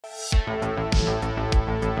We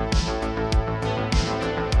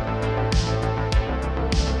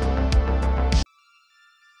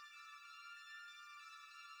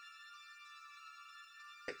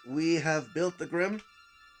have built the Grim.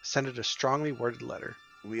 Send it a strongly worded letter.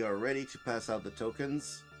 We are ready to pass out the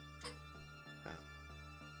tokens.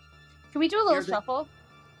 Can we do a little shuffle?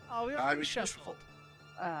 Oh, we already shuffled.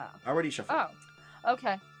 Already shuffled. Oh,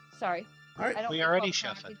 okay. Sorry. All right. We already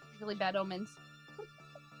shuffled. It's usually bad omens.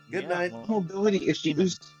 Good night. Mobility is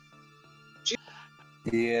used.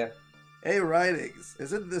 Yeah. Hey, Writings.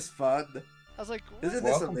 Isn't this fun? I was like, Isn't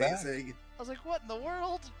this amazing? I was like, what in the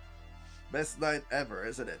world? Best night ever,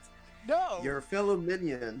 isn't it? No. Your fellow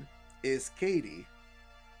minion is Katie.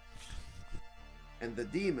 And the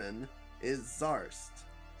demon is Zarst.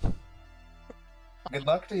 Good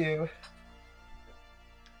luck to you.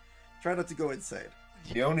 Try not to go insane.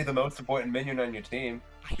 You're only the most important minion on your team.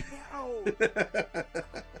 I know.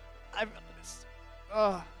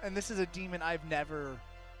 And this is a demon I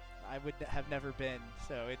would have never been,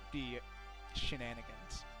 so it'd be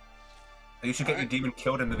shenanigans. You should get your demon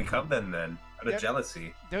killed and become them then, out of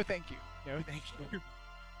jealousy. No, thank you. No, thank you.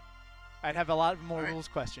 I'd have a lot more rules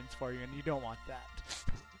questions for you, and you don't want that.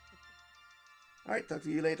 Alright, talk to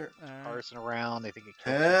you later. Parsing around, they think it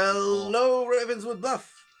Hello, Ravenswood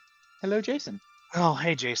Buff. Hello, Jason. Oh,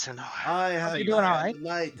 hey, Jason. I have you doing all right?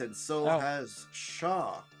 Night, and so has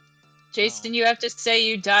Shaw. Jason, you have to say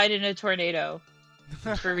you died in a tornado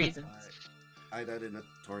for reasons. I died in a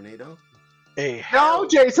tornado? Hey. No,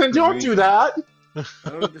 Jason, don't do that. I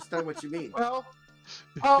don't understand what you mean. Well,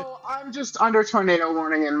 I'm just under tornado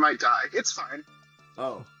warning and might die. It's fine.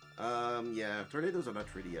 Oh, yeah, tornadoes are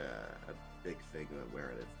not really a big thing where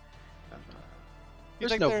it is.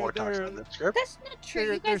 There's no vortex on the script. That's not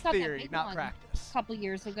true. You guys got theory, that big not one practice. a couple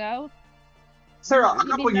years ago. Sarah, a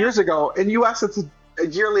couple years ago, in U.S., it's a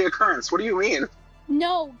yearly occurrence. What do you mean?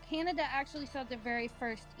 No, Canada actually saw the very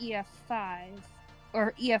first EF5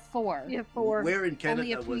 or EF4. EF4. Where in Canada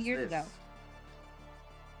only a few was years this? ago.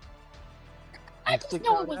 I just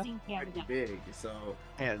know it was in Canada. Pretty big, so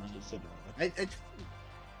And I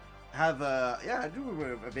have I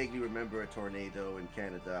do vaguely remember a tornado in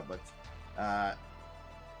Canada, but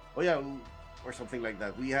or something like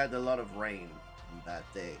that. We had a lot of rain on that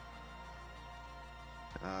day.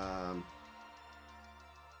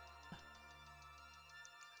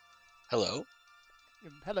 Hello.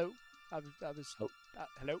 Hello. I was.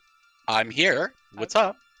 Hello. I'm here. What's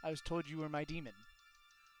up? I was told you were my demon.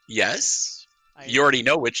 Yes. You already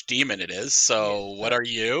know which demon it is, so what are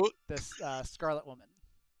you? This Scarlet Woman.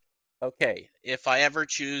 Okay. If I ever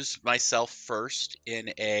choose myself first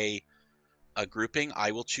in a grouping,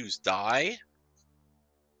 I will choose die.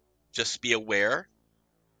 Just be aware.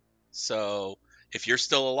 So if you're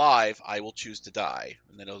still alive, I will choose to die,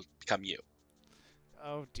 and then it'll become you.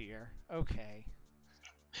 Oh dear. Okay.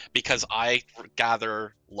 Because I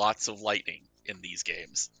gather lots of lightning in these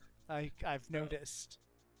games. I've noticed.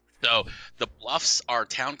 So the bluffs are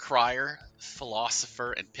Town Crier,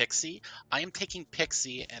 Philosopher, and Pixie. I am taking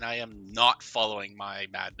Pixie, and I am not following my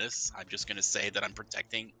madness. I'm just going to say that I'm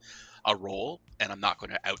protecting a role, and I'm not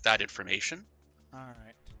going to out that information. All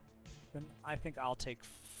right. Then I think I'll take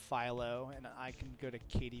Philo, and I can go to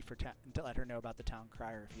Katie to let her know about the Town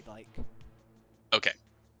Crier if you'd like. Okay.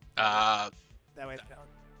 That way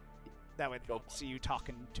they don't see you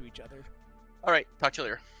talking to each other. All right. Talk to you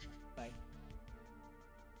later. Bye.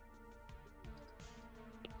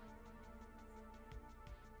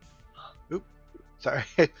 Oop. Sorry.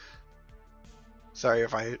 Sorry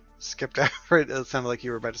if I skipped over it. It sounded like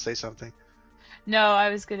you were about to say something. No, I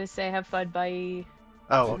was gonna say have fun. Bye.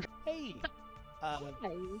 Oh, okay. Hey. Hi.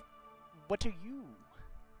 What are you?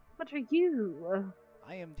 What are you?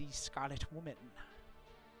 I am the Scarlet Woman.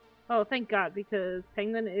 Oh, thank God, because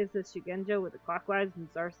Penguin is a Shugenja with a clockwise, and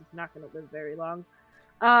Zars is not going to live very long.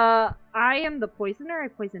 I am the poisoner. I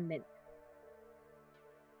poison Mint.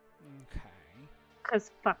 Okay.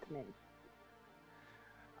 Because fuck Mint.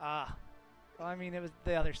 Well, I mean, it was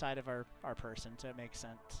the other side of our person, so it makes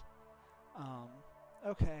sense.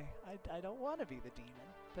 Okay. I don't want to be the demon,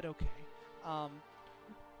 but okay.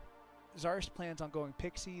 Zars plans on going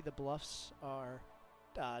Pixie. The bluffs are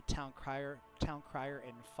Town Crier,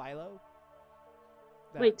 and Philo.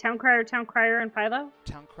 Wait, Town Crier, and Philo?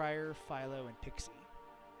 Town Crier, Philo, and Pixie.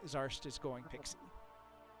 Zarst is going Pixie.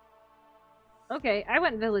 Okay, I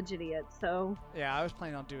went Village Idiot, so... Yeah, I was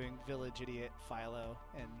planning on doing Village Idiot, Philo,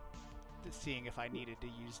 and seeing if I needed to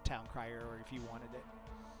use Town Crier or if you wanted it.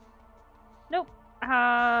 Nope.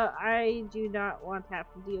 I do not want to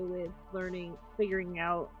have to deal with figuring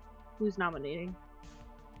out who's nominating.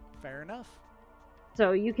 Fair enough.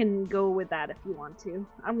 So you can go with that if you want to.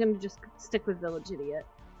 I'm gonna just stick with Village Idiot.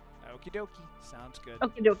 Okie dokie. Sounds good.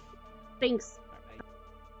 Okie dokie. Thanks.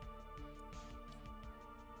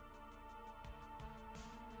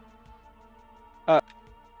 Alright.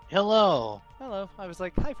 Hello. Hello. I was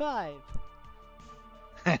like, high five.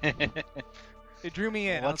 It drew me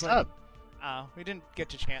in. What's I was up? Like, we didn't get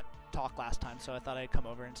to talk last time, so I thought I'd come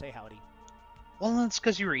over and say howdy. Well, that's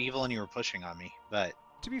because you were evil and you were pushing on me, but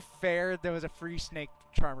To be fair, there was a free Snake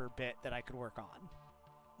Charmer bit that I could work on.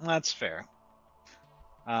 that's fair.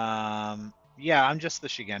 Yeah, I'm just the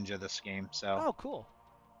Shigenja this game, so Oh, cool.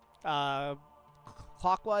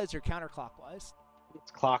 Clockwise or counterclockwise?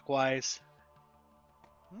 it's clockwise.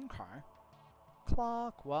 Okay.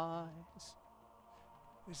 Clockwise.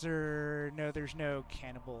 Is there... No, there's no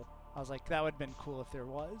cannibal. I was like, that would have been cool if there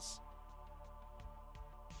was.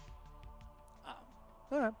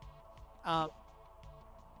 Alright.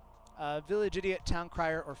 Village Idiot, Town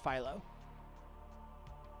Crier, or Philo?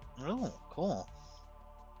 Oh, cool.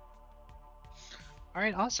 All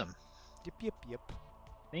right, awesome. Yep.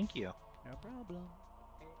 Thank you. No problem.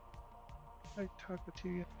 I talked to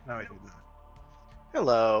you? No, I didn't.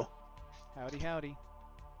 Hello. Howdy. Howdy.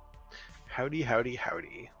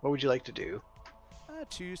 What would you like to do?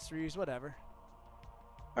 2s, 3s, whatever.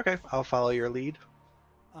 Okay, I'll follow your lead.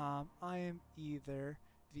 I am either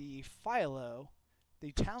the Philo,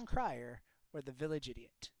 the Town Crier, or the Village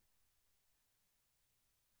Idiot.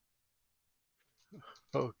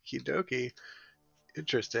 Okie dokie.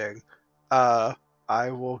 Interesting. I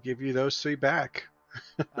will give you those 3 back.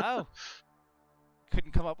 Oh.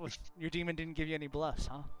 Couldn't come up with... Your demon didn't give you any bluffs,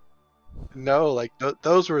 huh? No, like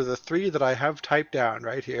those were the 3 that I have typed down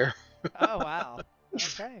right here. Oh, wow.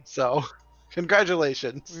 Okay. So,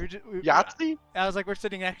 congratulations. Yahtzee? I was like, we're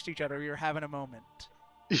sitting next to each other. We were having a moment.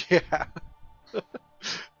 Yeah.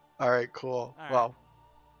 All right, cool. All right. Well,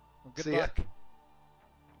 Good see ya. luck.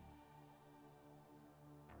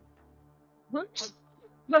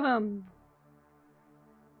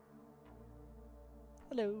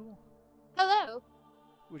 Hello. Hello.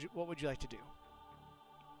 What would you like to do?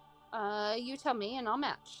 You tell me and I'll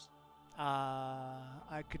match.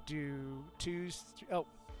 I could do 2s. Oh,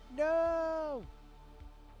 no!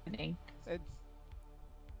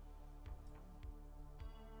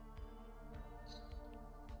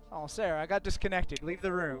 Oh, Sarah, I got disconnected. Leave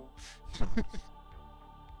the room.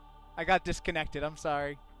 I got disconnected. I'm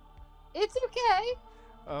sorry. It's okay.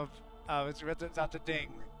 It's about to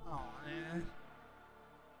ding. Oh, man.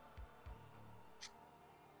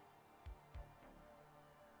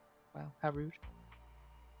 Wow, how rude.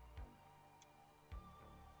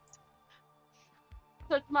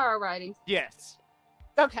 So tomorrow writing. Yes.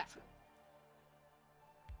 Okay.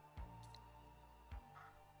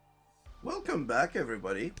 Welcome back,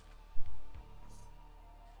 everybody.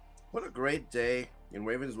 What a great day in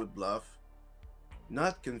Ravenswood Bluff.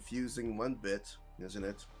 Not confusing one bit, isn't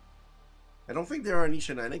it? I don't think there are any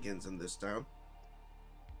shenanigans in this town.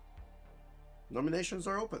 Nominations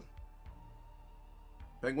are open.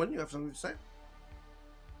 Penguin, you have something to say?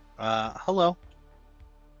 Hello.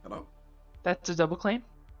 Hello? That's a double claim?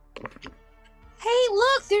 Hey,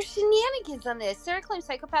 look, there's shenanigans on this. Sarah claims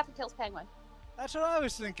psychopath and kills penguin. That's what I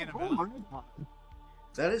was thinking about.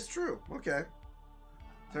 That is true. Okay.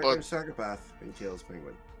 Sarah claims psychopath and kills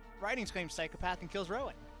penguin. Writings claims psychopath and kills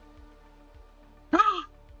Rowan.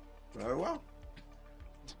 Very well.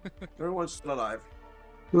 Everyone's still alive.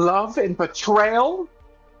 Love and betrayal?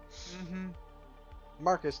 Mm-hmm.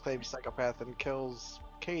 Marcus claims psychopath and kills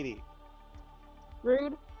Katie.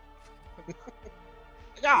 Rude.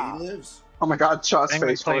 Yeah. He lives. Oh my god, Chaw's Penguin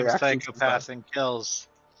face. claims reaction. psychopath and kills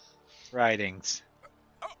Writings.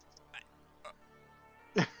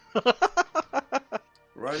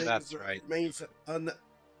 Writings That's right. Remains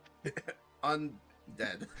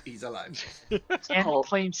undead. He's alive. And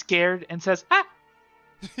claims scared and says, ah!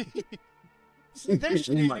 There's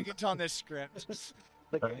shenanigans on this script.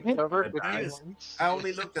 I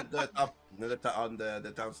only looked at the top on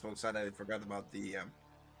the townsfolk side. I forgot about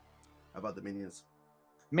the minions.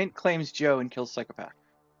 Mint claims Joe and kills psychopath.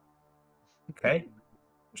 Okay.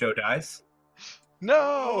 Joe dies.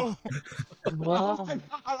 No! Wow.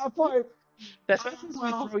 That's why you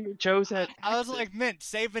throw your Joes at. I was like, Mint,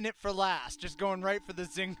 saving it for last. Just going right for the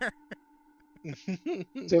zinger.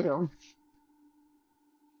 Damn.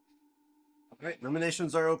 Alright,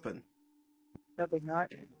 nominations are open. No, they're not.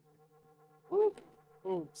 Ooh.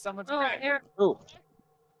 Ooh, someone's Oh, crying. Eric. Ooh.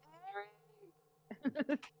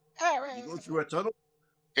 You go through a tunnel?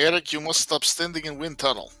 Eric, you must stop standing in wind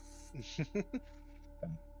tunnel.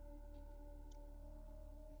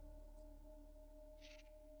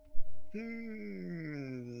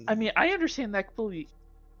 I mean, I understand that fully.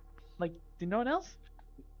 Like, did no one else?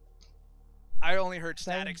 I only heard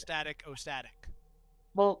static, static, oh static.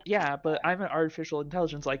 Well, yeah, but I'm an artificial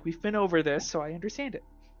intelligence. Like, we've been over this, so I understand it.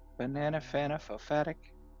 Banana fana fophatic.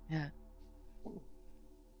 Yeah.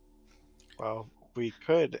 Well, we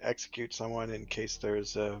could execute someone in case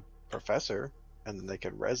there's a professor, and then they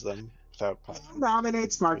could res them without.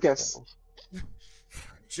 Nominates Marcus.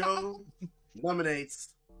 Joe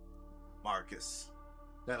nominates Marcus.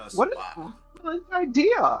 Let us What wow. an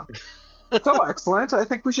idea! So excellent. I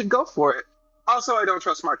think we should go for it. Also, I don't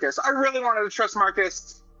trust Marcus. I really wanted to trust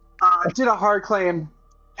Marcus. Did a hard claim,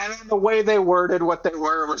 and then the way they worded what they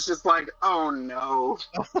were was just like, oh no.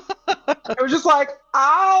 It was just like,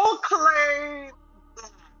 I'll claim.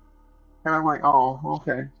 And I'm like, oh,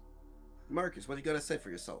 okay. Marcus, what do you got to say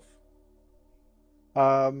for yourself?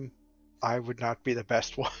 I would not be the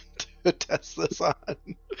best one to test this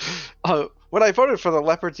on. When I voted for the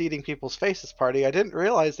leopards eating people's faces party, I didn't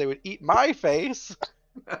realize they would eat my face.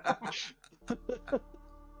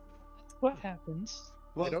 What happens?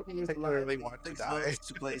 Well, I don't particularly want to die. votes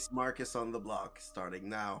to place Marcus on the block, starting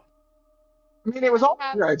now. I mean, it was all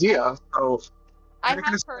your idea, so I think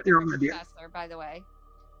have it's heard your of own the idea. professor, by the way.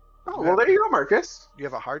 Oh, well, there you go, Marcus. You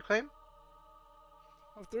have a hard claim?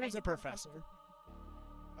 Oh, there is a professor.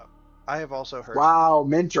 I have also heard. Wow,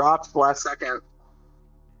 Mint dropped last second.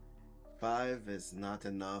 5 is not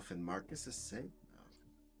enough, and Marcus is safe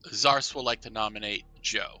now. Zars will like to nominate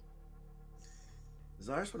Joe.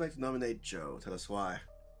 Zars would like to nominate Joe. Tell us why.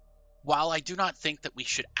 While I do not think that we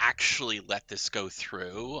should actually let this go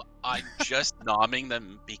through, I'm just nomming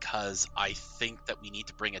them because I think that we need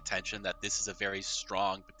to bring attention that this is a very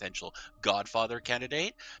strong potential Godfather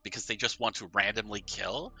candidate because they just want to randomly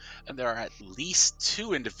kill. And there are at least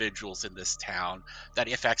 2 individuals in this town that,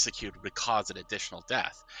 if executed, would cause an additional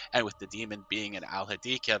death. And with the demon being an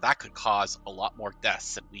Al-Hadikhia, that could cause a lot more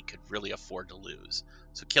deaths than we could really afford to lose.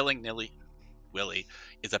 So killing Willie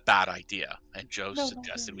is a bad idea, and Joe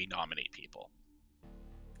suggested we nominate people.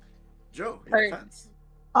 Joe, your defense.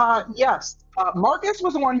 Yes. Marcus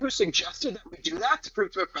was the one who suggested that we do that to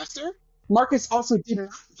prove to the professor. Marcus also did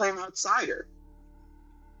not claim outsider.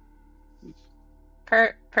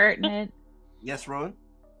 Pertinent. Yes, Rowan?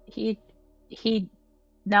 He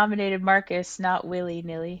nominated Marcus, not willy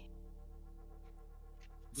nilly.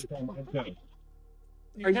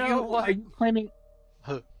 Are you claiming?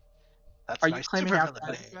 That's Are you nice claiming super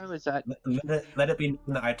outside? villainy. Is that? Let it be known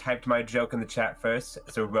that I typed my joke in the chat first,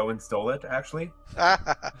 so Rowan stole it, actually.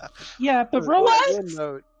 Yeah, but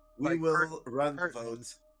Rowan. We will run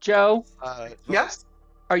votes. Joe. Yes.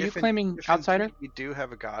 Are you claiming outsider? We do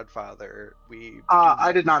have a Godfather.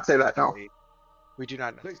 I did not say that. No. We do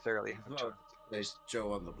not necessarily have Joe. There's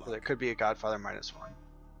Joe on the block. So there could be a Godfather -1.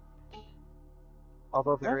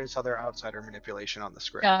 Although there is other outsider manipulation on the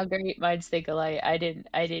script. Oh, great minds think alike. I didn't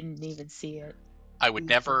even see it. I would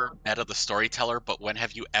never meta the storyteller, but when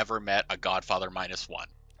have you ever met a Godfather -1?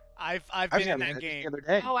 I've been in that game. The other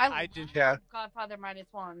day. Oh, I did. Yeah. Godfather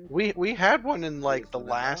 -1. We had one in like the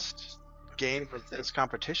last game of this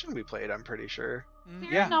competition we played. I'm pretty sure.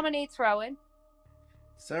 Sarah nominates Rowan.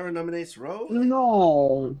 Sarah nominates Rowan?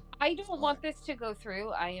 No. I don't want this to go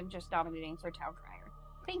through. I am just nominating for town crier.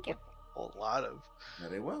 Thank you. A lot of.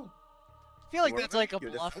 Very well. I feel like What that's like a about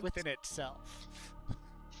your bluff defense? within itself.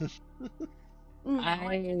 I just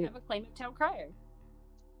have a claim of town crier.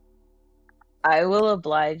 I will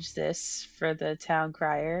oblige this for the town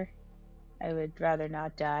crier. I would rather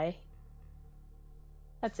not die.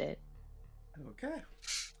 That's it. Okay.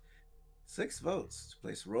 6 votes to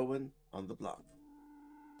place Rowan on the block.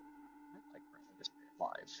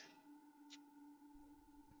 Live.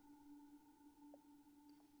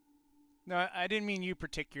 No, I didn't mean you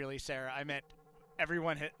particularly, Sarah. I meant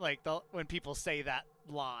everyone hit when people say that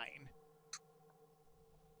line.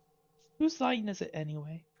 Whose line is it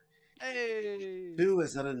anyway? Hey. 2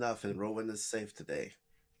 is not enough, and Rowan is safe today.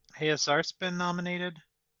 Hey, has Zars been nominated?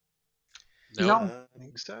 No. I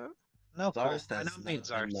think so. No, cool. Zars I has nominate not been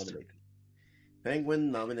Zars. nominated.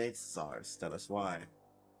 Penguin nominates Zars. Tell us why.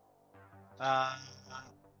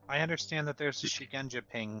 I understand that there's a Shigenja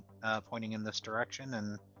ping pointing in this direction,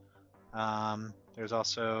 and there's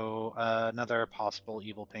also another possible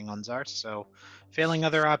evil ping on Zars. So, failing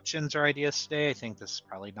other options or ideas today, I think this is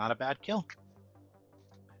probably not a bad kill.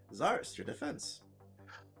 Zars, your defense.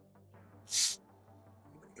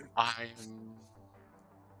 I'm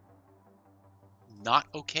not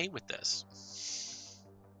okay with this.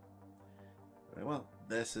 Very well.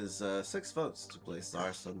 This is 6 votes to place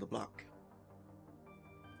Zars on the block.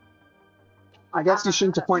 I guess you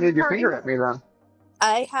shouldn't have pointed your finger at me then.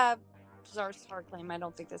 I have Czar's hard claim. I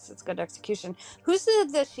don't think this is good execution. Who's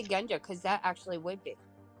the Shigenja? Because that actually would be.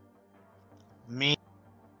 Me.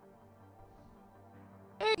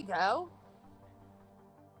 There you go.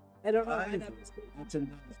 I don't know. And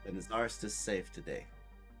Zars is safe today.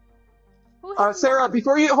 Sarah,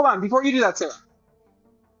 before you do that, Sarah.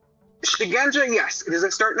 Shigenja, yes, it is a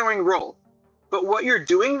start knowing roll. But what you're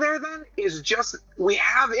doing there then is just we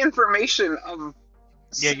have information of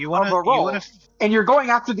you want a roll, and you're going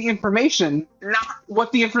after the information, not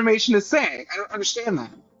what the information is saying. I don't understand that.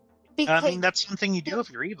 I mean, that's something you do if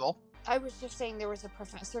you're evil. I was just saying there was a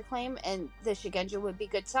professor claim, and the Shigenja would be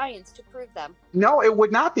good science to prove them. No, it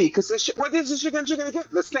would not be, because what is the Shigenja going to get?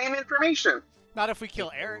 The same information. Not if we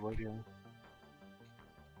kill Eric.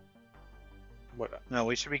 What? No,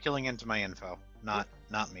 we should be killing into my info, not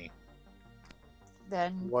me.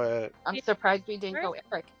 Then What? I'm surprised we didn't go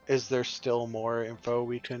Eric. Is there still more info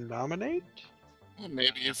we can nominate? Well,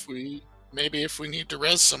 maybe if we need to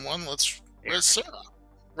res someone, let's res Sarah.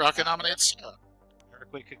 Rocket nominates Sarah. Eric,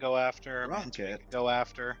 we could go after. Mint, we could go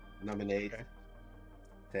after. Nominate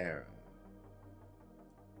Sarah.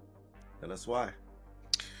 Tell us why.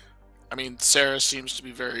 I mean, Sarah seems to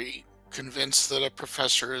be very convinced that a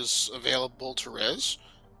professor is available to res.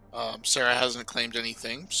 Sarah hasn't claimed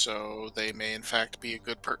anything, so they may in fact be a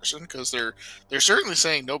good person, because they're certainly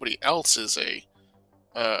saying nobody else is a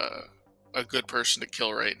good person to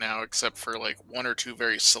kill right now, except for like one or two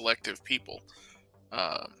very selective people.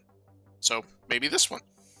 So maybe this one.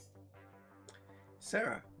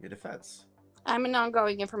 Sarah, your defense. I'm an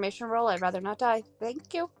ongoing information role. I'd rather not die.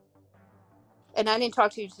 Thank you. And I didn't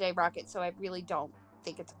talk to you today, Rocket, so I really don't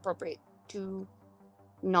think it's appropriate to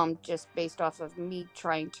nom just based off of me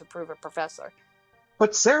trying to prove a professor.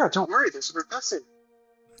 But Sarah, don't worry, there's a professor.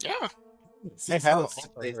 Yeah. They have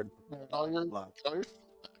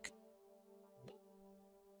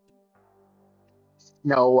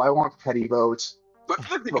No, I want petty votes. But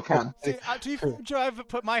other people can. See, Joe, I've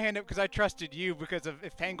put my hand up because I trusted you because of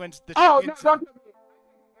if Penguin's the. Oh, no, don't.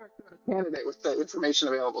 Candidate with the information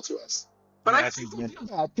available to us. But I think feel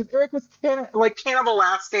bad because Eric was cannibal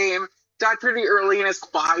last game, died pretty early and is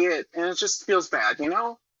quiet, and it just feels bad, you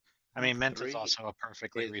know? I mean, Mint is also a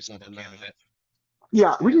perfectly reasonable candidate.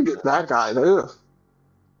 Yeah, we can get that guy though.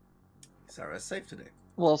 Sarah's safe today.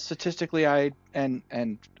 Well, statistically, I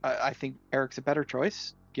think Eric's a better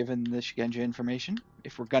choice given the Shigenja information.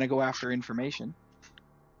 If we're gonna go after information.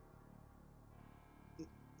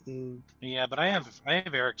 Yeah, but I have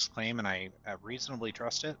Eric's claim, and I reasonably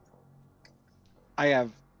trust it.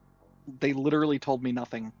 They literally told me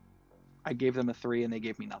nothing. I gave them a 3 and they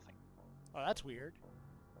gave me nothing. Oh, that's weird.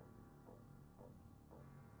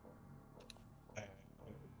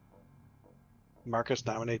 Marcus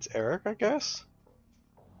nominates Eric, I guess?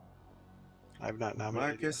 I've not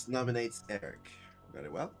nominated. Marcus nominates Eric. Very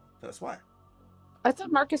well. Tell us why. I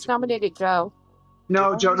thought Marcus nominated Joe.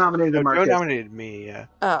 No, Joe nominated Marcus. Joe nominated me, yeah.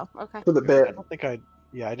 Oh, okay. For the bit. I don't think I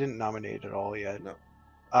didn't nominate at all yet. No.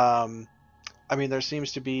 I mean, there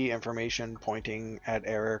seems to be information pointing at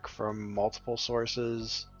Eric from multiple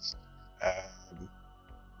sources.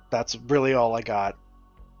 That's really all I got.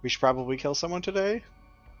 We should probably kill someone today.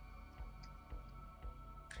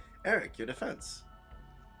 Eric, your defense.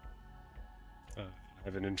 I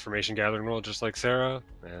have an information gathering role just like Sarah,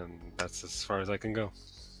 and that's as far as I can go.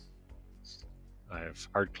 I have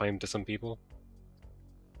hard claim to some people.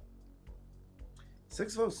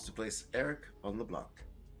 6 votes to place Eric on the block.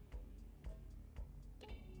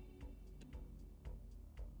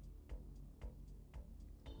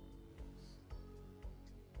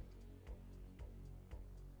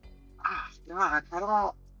 God,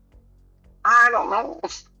 I don't know.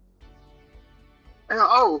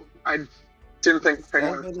 Oh, I didn't think.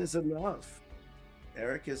 7 is enough.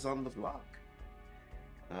 Eric is on the block.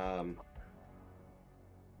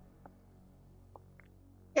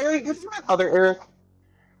 Eric, is my other Eric?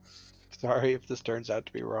 Sorry if this turns out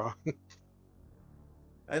to be wrong.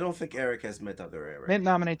 I don't think Eric has met other Eric. Mint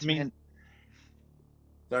nominates Mint.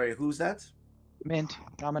 Sorry, who's that? Mint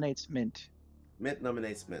nominates Mint. Mint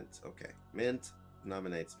nominates Mint. Okay. Mint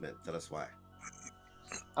nominates Mint. Tell us why.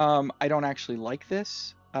 I don't actually like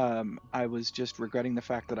this. I was just regretting the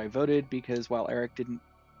fact that I voted because while Eric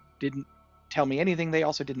didn't tell me anything, they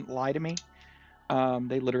also didn't lie to me.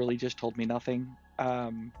 They literally just told me nothing.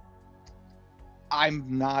 I'm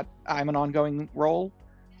an ongoing role,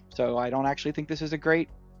 so I don't actually think this is a great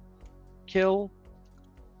kill.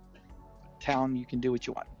 Town, you can do what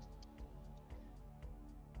you want.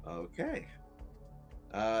 Okay.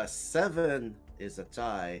 7 is a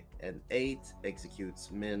tie, and 8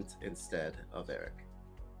 executes Mint instead of Eric.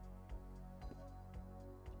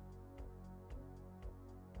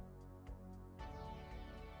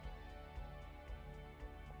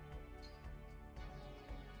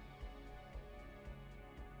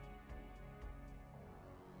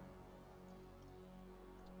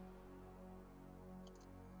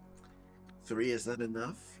 3 is not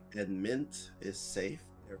enough, and Mint is safe.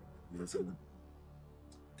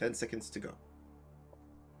 10 seconds to go.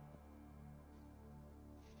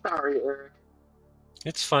 Sorry, Eric.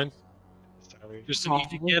 It's fine. Sorry. Just an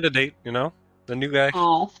easy candidate, you know? The new guy.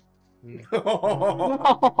 Oh.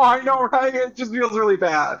 I know, right? It just feels really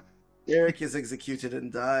bad. Eric is executed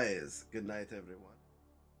and dies. Good night, everyone.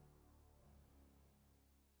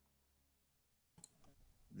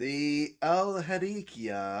 The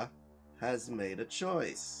Al-Hadikhia has made a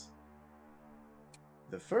choice.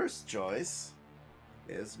 The first choice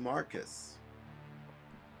is Marcus.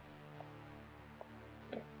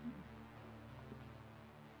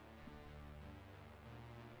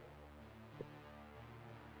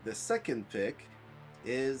 The second pick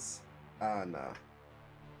is Anna.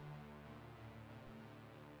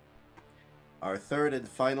 Our third and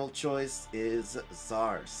final choice is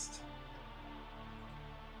Zarst.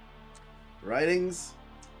 Writings,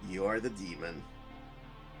 you are the demon.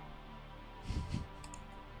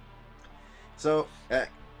 So,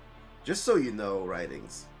 just so you know,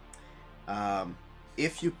 Writings,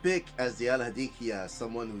 if you pick as the Al-Hadikhia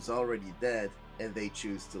someone who's already dead and they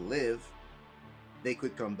choose to live, they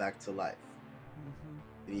could come back to life.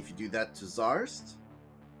 And if you do that to Zarst,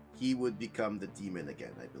 he would become the demon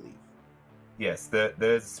again, I believe. Yes,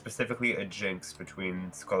 there's specifically a jinx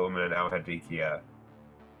between Skullwoman and Al-Hadikhia.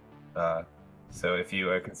 So if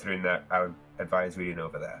you are considering that, I would advise reading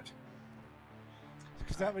over that.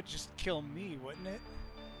 Because that would just kill me, wouldn't it?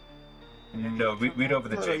 No, read over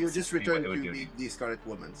the jinx. You just see what return it would to do. the Scarlet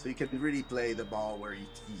Woman, so you can really play the ball where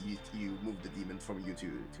you move the demon from you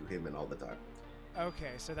to him and all the time.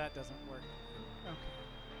 Okay, so that doesn't work. Okay.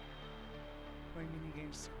 Playing mini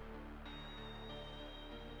games.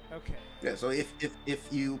 Okay. Yeah, so if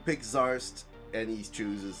you pick Zarst and he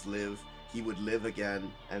chooses live, he would live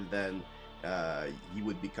again, and then he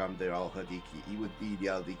would become the Al-Hadikhia. He would be the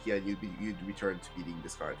Al-Hadikhia, and you'd return to beating the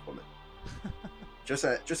Scarlet Woman. just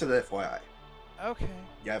an FYI. Okay.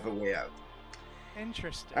 You have a way out.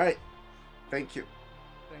 Interesting. All right. Thank you.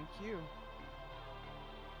 Thank you.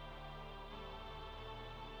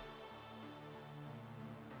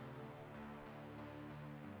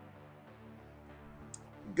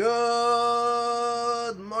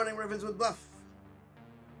 Good morning, Ravens with Buff.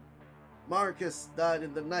 Marcus died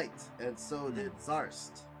in the night, and so did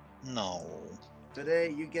Zarst. No. Today,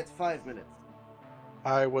 you get 5 minutes.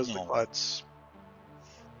 I was the klutz.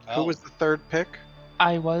 Oh. Who was the third pick?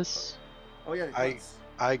 I was. Oh yeah,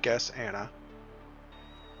 I guess Anna.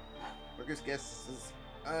 Marcus guesses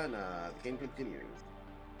Anna. The game continues.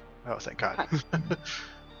 Oh, thank God.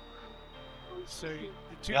 So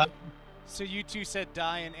the two. So you two said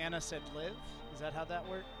die and Anna said live? Is that how that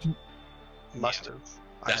worked? Must have.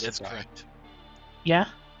 That is correct. Yeah.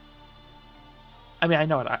 I mean, I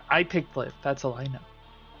know it. I picked live. That's all I know.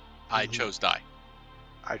 I chose die.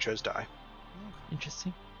 I chose die.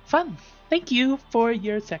 Interesting. Fun. Thank you for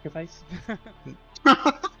your sacrifice.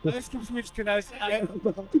 I was confused because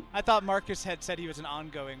I thought Marcus had said he was an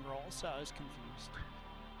ongoing role, so I was confused.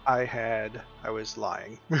 I was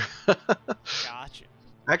lying. Gotcha.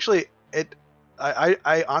 Actually,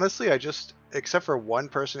 I honestly, I just, except for one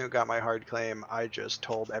person who got my hard claim, I just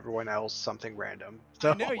told everyone else something random.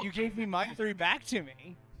 So, I know, you gave me my 3 back to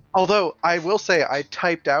me. although, I will say, I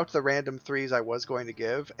typed out the random 3s I was going to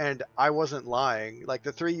give, and I wasn't lying. Like,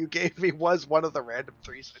 the 3 you gave me was one of the random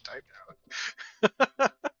 3s I typed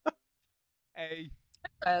out. Hey.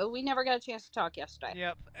 We never got a chance to talk yesterday.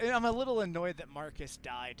 Yep. And I'm a little annoyed that Marcus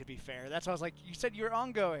died, to be fair. That's why I was like, you said you were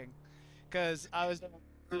ongoing. Because I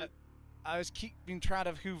was keeping track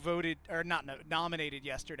of who voted, or not nominated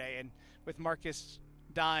yesterday, and with Marcus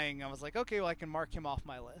dying, I was like, okay, well, I can mark him off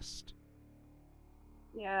my list.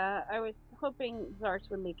 Yeah, I was hoping Zarst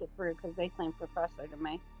would make it through because they claimed Professor to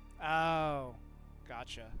me. Oh,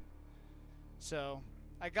 gotcha. So,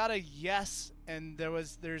 I got a yes, and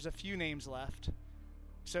there's a few names left.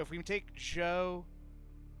 So if we take Joe,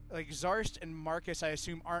 like Zarst and Marcus, I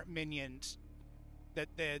assume aren't minions that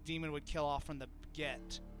the demon would kill off from the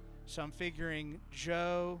get. So I'm figuring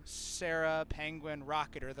Joe, Sarah, Penguin,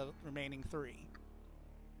 Rocket are the remaining 3.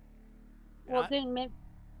 Well, then Mint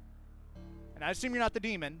and I assume you're not the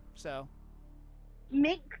demon, so.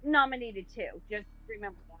 Mint nominated too. Just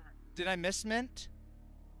remember that. Did I miss Mint?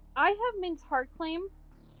 I have Mint's hard claim,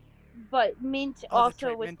 but Mint Oh, that's also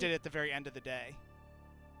right. was. Mint did it at the very end of the day.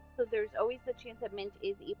 So there's always the chance that Mint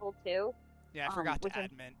is evil too. Yeah, I forgot to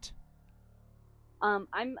add Mint. I'm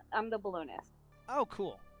the balloonist. Oh,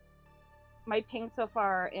 cool. My ping so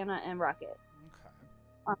far are Anna and Rocket.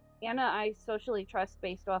 Okay. Anna, I socially trust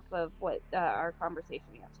based off of what our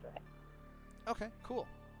conversation yesterday. Okay, cool.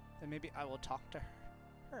 then maybe I will talk to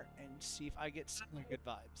her and see if I get similar good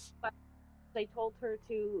vibes. I told her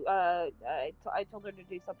to. I told her to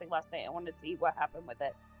do something last night. I wanted to see what happened with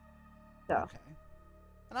it. So. Okay.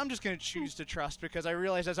 And I'm just gonna choose to trust because I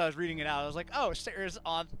realized as I was reading it out, I was like, "Oh, Sarah's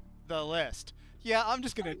on the list." Yeah, I'm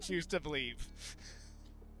just gonna choose to believe.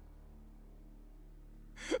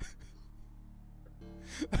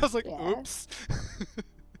 I was like, "Oops."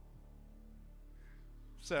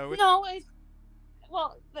 So. No,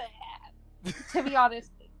 well, to be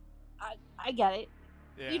honest, I get it.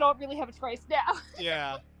 Yeah. You don't really have a choice now.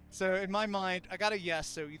 Yeah. So in my mind, I got a yes.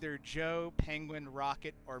 So either Joe, Penguin,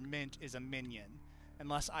 Rocket, or Mint is a minion,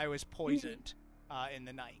 unless I was poisoned in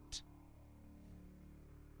the night.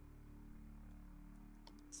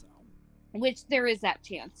 So. Which there is that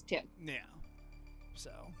chance too. Yeah.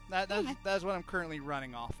 So that's what I'm currently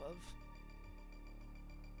running off of.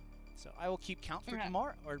 So I will keep count for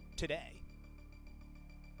tomorrow or today.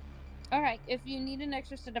 All right. If you need an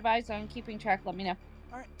extra set of eyes on keeping track, let me know.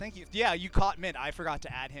 All right, thank you. Yeah, you caught Mint. I forgot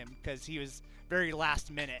to add him because he was very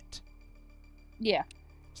last minute. Yeah.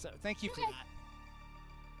 So thank you for that.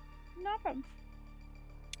 No problem.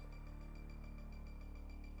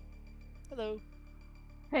 Hello.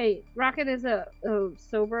 Hey, Rocket is a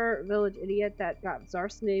sober village idiot that got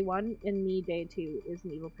Zars day 1 and me day 2 is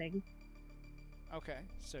an evil pig. Okay,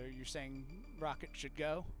 so you're saying Rocket should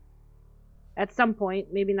go? At some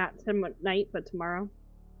point, maybe not tonight, but tomorrow.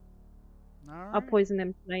 All I'll right. poison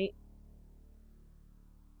him tonight.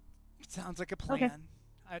 Sounds like a plan. Okay.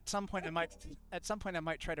 At some point, I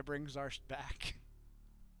might try to bring Zarst back.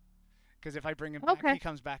 Because if I bring him back, he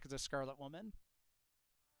comes back as a Scarlet Woman.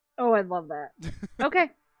 Oh, I love that. Okay,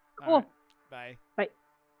 cool. All right, bye.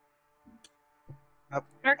 Bye.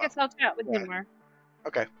 Marcus, I'll chat with you more.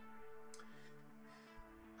 Okay.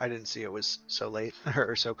 I didn't see it was so late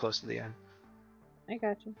or so close to the end. I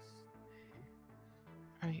got you.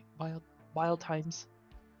 Alright, wild times.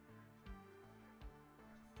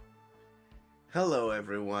 Hello,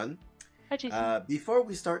 everyone. Hi, Jason. Before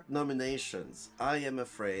we start nominations, I am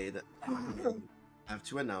afraid I have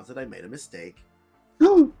to announce that I made a mistake.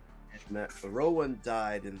 And that Rowan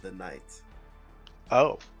died in the night.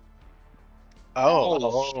 Oh.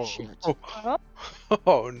 Oh. Shit.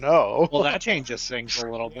 Oh no. Well, that changes things a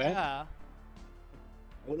little bit. Yeah.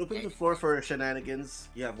 I will open the floor for shenanigans.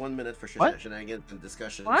 You have 1 minute for What? shenanigans and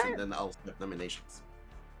discussions, What? and then I'll start nominations.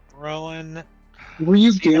 Rowan. Were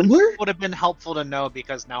you gambler? Would have been helpful to know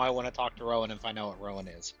because now I want to talk to Rowan and find out what Rowan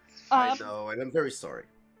is. I know, and I'm very sorry.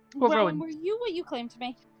 Rowan, were you what you claimed to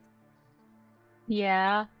me?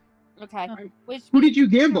 Yeah. Okay. Which Who did you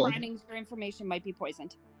gamble? writings or information might be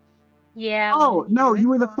poisoned. Yeah. Oh, no, you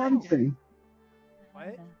were the fun thing.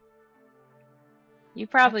 What? You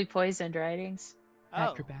probably poisoned writings.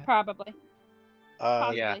 Oh. Probably.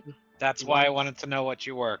 Yeah. That's why I wanted to know what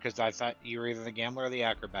you were, because I thought you were either the gambler or the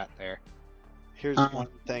acrobat there. Here's one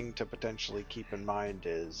thing to potentially keep in mind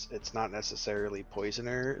is it's not necessarily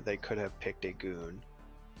poisoner. They could have picked a goon.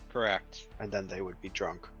 Correct. And then they would be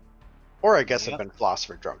drunk. Or I guess Yep. have been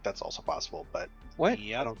philosopher drunk. That's also possible, but What?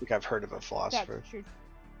 I don't think I've heard of a philosopher.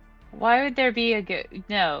 Why would there be a goon?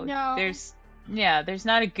 No. No. There's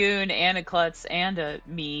not a goon and a klutz and a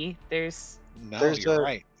me. There's You're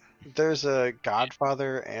right. There's a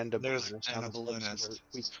godfather and a There's balloonist. and on a this list, balloonist. so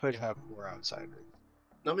we could have four outsiders.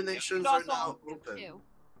 Nominations Could are also now hold open. two.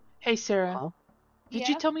 Hey, Sarah. Did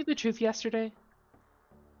you Yeah? tell me the truth yesterday?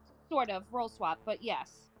 Sort of. Roll swap, but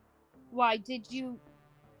yes. Why, did you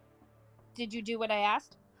do what I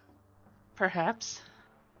asked? Perhaps.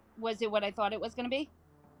 Was it what I thought it was going to be?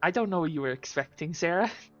 I don't know what you were expecting,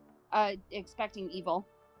 Sarah. Expecting evil.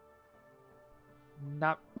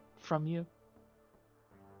 Not from you.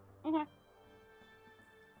 Okay.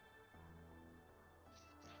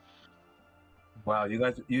 Wow,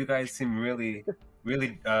 you guys seem really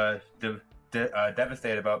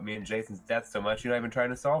devastated about me and Jason's death so much you're not even trying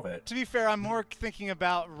to solve it. To be fair, I'm more thinking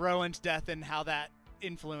about Rowan's death and how that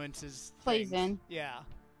influences Plays things. in. Yeah.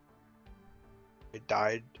 It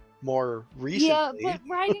died more recently. Yeah, but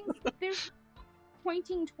writings, they're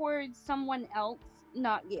pointing towards someone else,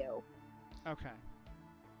 not you. Okay.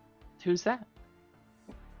 Who's that?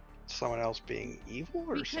 Someone else being evil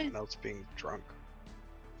or Because- someone else being drunk?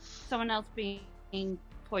 Someone else being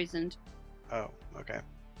poisoned. Oh, okay.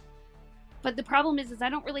 But the problem is I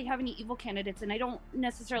don't really have any evil candidates, and I don't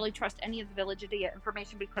necessarily trust any of the village idiot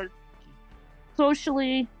information because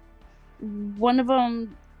socially, one of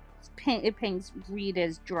them pings Reed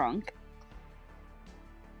as drunk.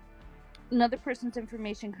 Another person's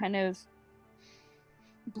information kind of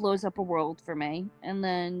blows up a world for me, and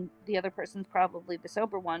then the other person's probably the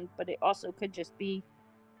sober one, but it also could just be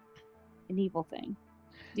an evil thing.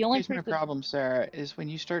 The only Here's my person problem, Sarah, is when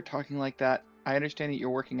you start talking like that, I understand that you're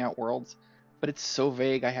working out worlds, but it's so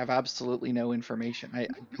vague, I have absolutely no information. I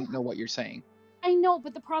don't know what you're saying. I know,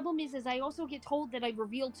 but the problem is I also get told that I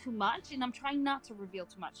reveal too much, and I'm trying not to reveal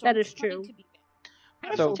too much. So That I'm is trying true. to be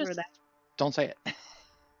I'm So- over that. Don't say it.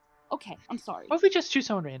 okay. I'm sorry. What if we just choose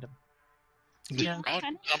someone random? Yeah.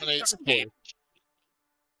 Rocket nominates Okay.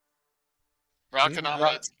 Rocket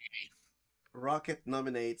nominates Katie. Rocket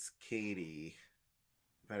nominates Katie.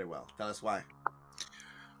 Very well. Tell us why.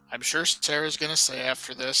 I'm sure Sarah's gonna say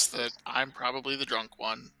after this that I'm probably the drunk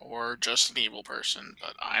one or just an evil person,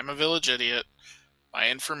 but I'm a village idiot. My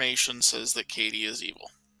information says that Katie is evil.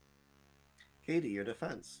 Katie, your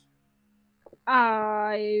defense.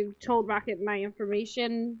 I told Rocket my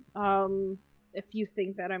information. If you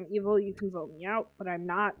think that I'm evil, you can vote me out, but I'm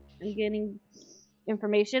not. I'm getting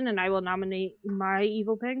information, and I will nominate my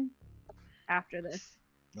evil ping after this.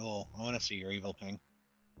 Oh, I want to see your evil ping.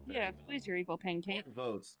 Yeah, who's your evil ping, Kate?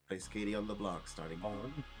 Votes. Place Katie on the block starting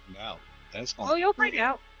on. Wow, that's Oh, you'll find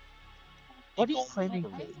out. What are you claiming?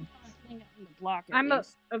 I'm a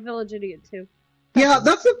village idiot too. Yeah,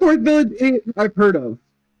 that's the fourth village I've heard of.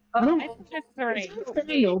 I don't I think that's three.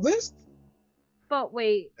 I know this. But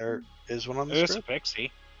wait, There is one on the There's a script.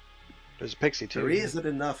 pixie. There's a pixie too. Three isn't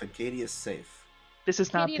enough, and Katie is safe. This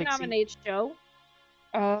is not Katie Pixie. nominates Joe.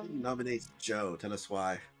 Katie nominates Joe. Tell us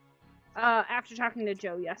why. After talking to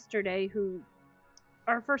Joe yesterday, who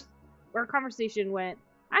our conversation went,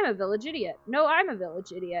 I'm a village idiot. No, I'm a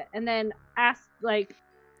village idiot. And then asked,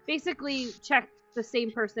 basically checked the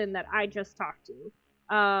same person that I just talked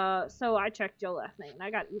to. So I checked Joe last night, and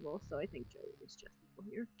I got evil, so I think Joe is just evil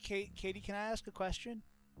here. Katie, can I ask a question?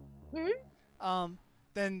 Hmm?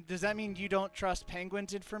 Then does that mean you don't trust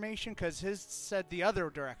Penguin's information? Because his said the other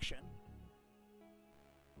direction.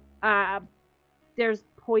 There's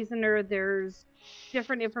Poisoner, there's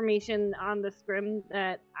different information on the scrim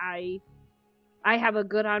that I have a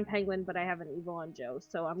good on Penguin, but I have an evil on Joe,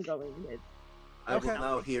 so I'm going with... I will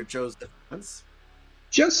now hear Joe's defense.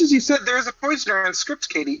 Just as you said, there's a poisoner in script,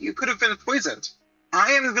 Katie. You could have been poisoned.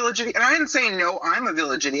 I am a village idiot. And I didn't say, no, I'm a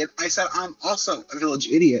village idiot. I said, I'm also a village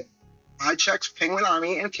idiot. I checked Penguin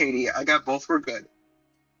Army and Katie. I got both were good.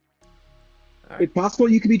 Right. It's possible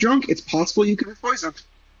you could be drunk. It's possible you could be poisoned.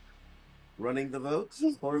 Running the votes.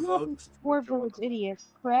 4 votes. 4 village idiots,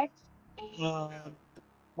 correct?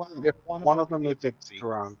 If one of them is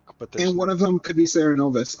drunk, but there's And one of them could be Sarah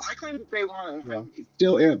Novus. I claim to say one. Yeah.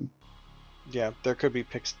 Still am. yeah, there could be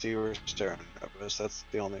Pixie or Stereonovus. That's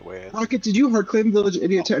the only way. Rocket, did you hard claim village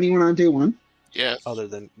idiot to anyone on day one? Yeah. Other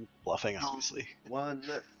than bluffing, obviously. One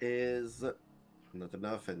is not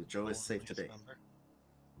enough, and Joe is safe today.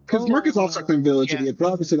 Because Marcus also claimed village idiot,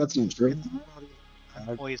 but obviously that's not true.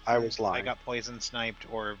 I was lying. I got poison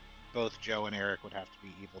sniped, or both Joe and Eric would have to be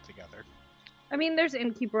evil together. I mean, there's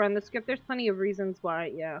Innkeeper on the script. There's plenty of reasons why,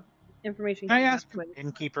 yeah. Information Can I came ask- out quick.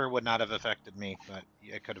 Innkeeper would not have affected me, but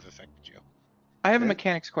it could have affected you. I have a Okay.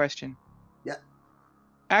 mechanics question. Yeah.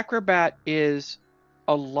 Acrobat is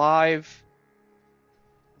a live,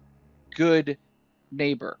 good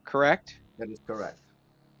neighbor, correct? That is correct.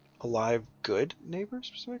 Alive, good neighbor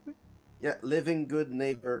specifically. Yeah, living good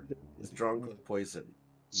neighbor is drunk with poison.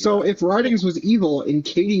 So if Ridings was evil and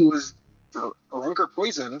Katie was drunk or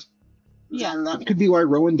poisoned, Yeah. then that could be why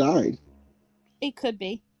Rowan died. It could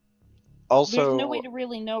be. Also, There's no way to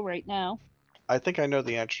really know right now. I think I know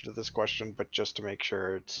the answer to this question, but just to make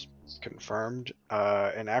sure it's confirmed,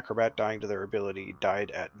 an acrobat dying to their ability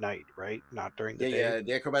died at night, right? Not during the Yeah, day. yeah.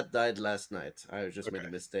 The acrobat died last night. I just made a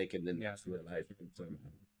Okay. mistake and didn't realize it. So.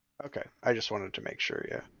 Okay, I just wanted to make sure.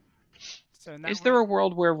 Yeah. So Is there a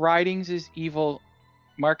world where Ridings is evil,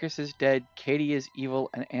 Marcus is dead, Katie is evil,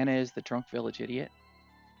 and Anna is the drunk village idiot?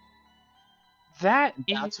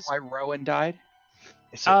 That's why Rowan died?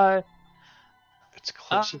 It's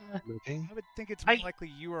close to moving. I would think it's more likely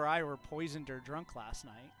you or I were poisoned or drunk last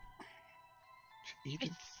night. Either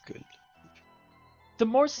good. The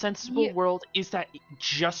more sensible Yeah. world is that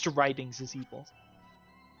just Writings is evil.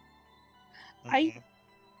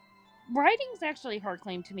 Writing's actually a hard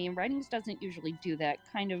claim to me, and Writings doesn't usually do that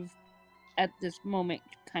kind of, at this moment,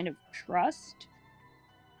 kind of trust.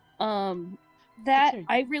 That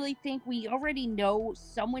I really think we already know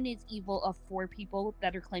someone is evil of 4 people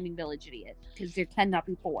that are claiming village idiot, because there cannot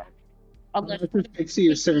be 4. Unless This is Pixie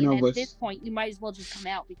or Sarah and at Novus. this point, you might as well just come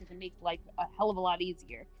out because it makes life a hell of a lot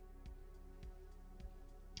easier.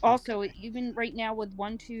 Also, even right now with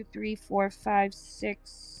 1, 2, 3, 4, 5, 6,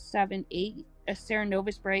 7, 8, a Sarah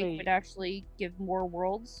Novus break would actually give more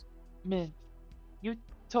worlds. Min, you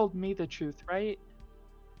told me the truth, right?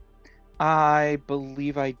 I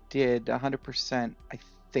believe I did 100%. I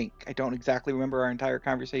think. I don't exactly remember our entire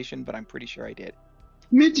conversation, but I'm pretty sure I did.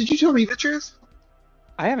 Mint, did you tell me the truth?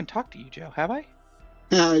 I haven't talked to you, Joe, have I?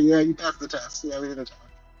 Yeah, you passed the test. Yeah, we didn't talk.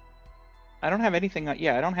 I don't have anything.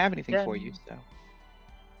 Yeah, I don't have anything for you. So.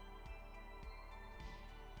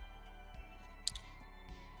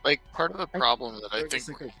 Like, part of the problem that I think is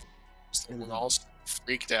that we're all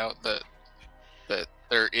freaked out that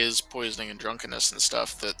there is poisoning and drunkenness and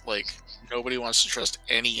stuff, that, like, nobody wants to trust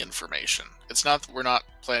any information. It's not that we're not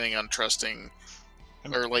planning on trusting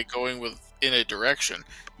or, like, going in a direction.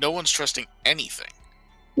 No one's trusting anything.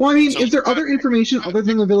 Well, I mean, So- is there other information other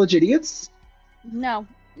than the village idiots? No.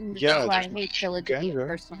 Yeah, That's why I there's hate village Shiganja.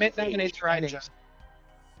 personally. Mint nominates writings.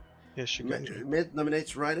 Yeah, Shiganja. Mint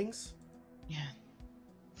nominates writings? Yeah.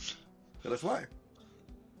 Tell us why.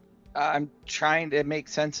 I'm trying to make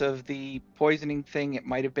sense of the poisoning thing. It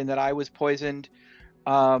might have been that I was poisoned.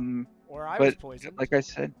 Or I was poisoned. Like I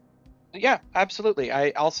said, yeah, absolutely.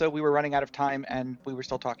 We were running out of time and we were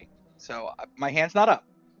still talking. So my hand's not up.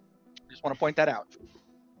 Just want to point that out.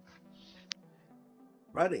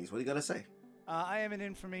 Writings, what do you got to say? I am an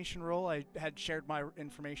information role. I had shared my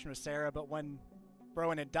information with Sarah, but when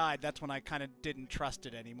Rowan had died, that's when I kind of didn't trust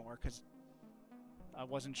it anymore, because I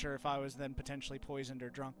wasn't sure if I was then potentially poisoned or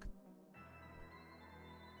drunk.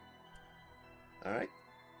 All right.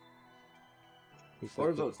 Is 4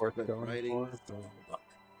 that the votes. fourth Mint going writings. for it, or-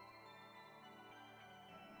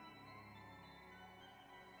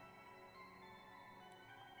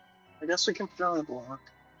 I guess we can throw in a block.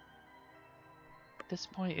 At this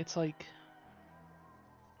point, it's like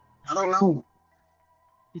I don't know.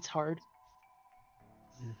 it's hard.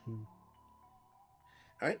 All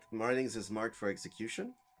right. Writings is marked for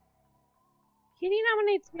execution. Kitty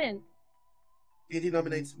nominates Mint. Katie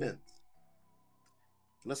nominates Mint.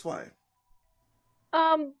 Tell us why.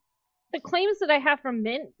 The claims that I have from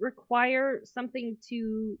Mint requires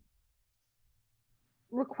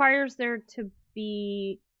there to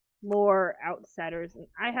be more outsiders, and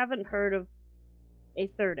I haven't heard of a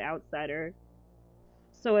third outsider.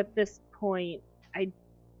 So at this point, I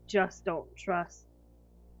just don't trust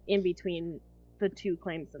in between the two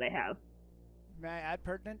claims that I have. May I add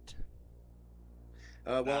pertinent?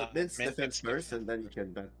 Mint's Mint defense gets first, and then you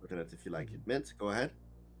can bet with it if you like it. Mint, go ahead.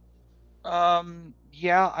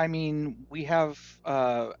 Yeah, I mean, we have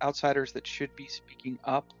outsiders that should be speaking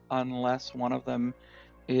up unless one of them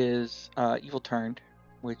is evil turned,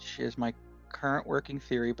 which is my current working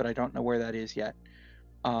theory, but I don't know where that is yet.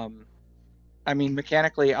 I mean,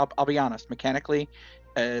 mechanically, I'll be honest. Mechanically,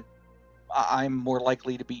 I'm more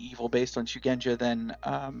likely to be evil based on Shugenja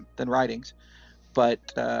than writings. But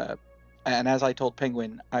and as I told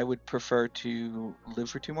Penguin, I would prefer to live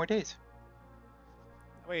for 2 more days.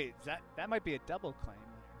 Wait, that might be a double claim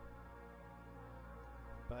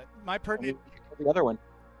there. But my pertinent. The other one.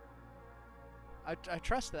 I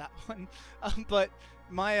trust that one, but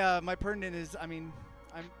my pertinent is, I mean,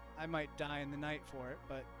 I might die in the night for it,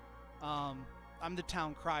 but I'm the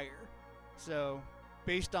town crier, so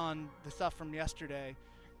based on the stuff from yesterday,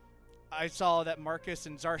 I saw that Marcus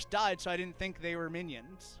and Zars died, so I didn't think they were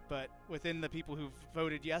minions. But within the people who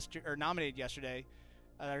voted yesterday or nominated yesterday,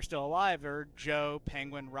 that are still alive are Joe,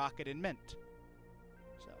 Penguin, Rocket, and Mint.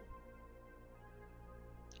 So,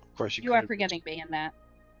 Of course, You are forgetting me in that.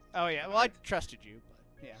 oh yeah, well I trusted you,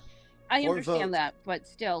 but yeah. I 4 understand votes. that, but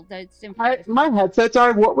still, that's My headset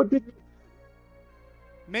died. What would be?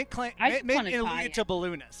 Mint claim. I just Mint wanna tie alluded it. to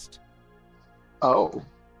balloonist. Oh.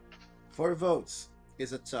 4 votes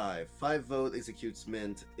is a tie. 5 vote executes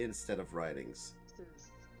Mint instead of writings.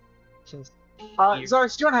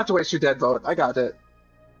 Zars, you don't have to waste your dead vote. I got it.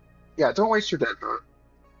 Yeah, don't waste your dead vote.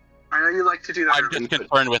 I know you like to do that. I'm just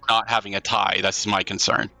concerned with not having a tie. That's my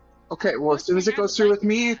concern. Okay, well, as soon as it goes through with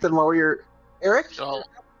me, then lower your... Eric?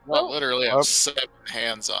 Well, literally have 7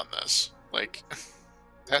 hands on this. Like,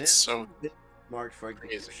 that's so Mint marked for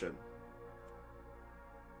execution.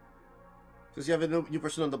 Since you have a new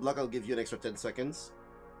person on the block, I'll give you an extra 10 seconds.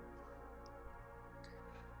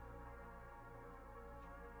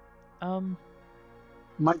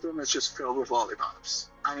 My room is just filled with lollipops.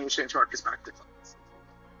 I need to change Marcus back to class.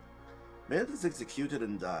 Mint is executed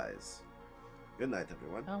and dies. Good night,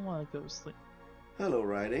 everyone. I want to go to sleep. Hello,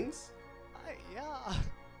 writings. Yeah.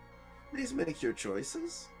 Please make your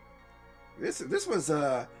choices. This was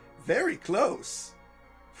very close.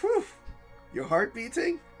 Whew. Your heart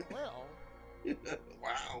beating? Well.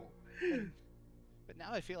 Wow. But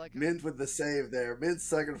now I feel like. Mint with the save there. Mint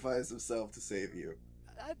sacrificed himself to save you.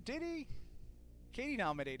 Did he? Katie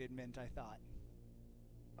nominated Mint, I thought.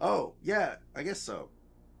 Oh, yeah, I guess so.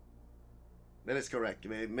 That is correct.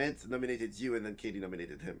 Mint nominated you, and then Katie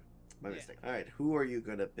nominated him. My mistake. All right, who are you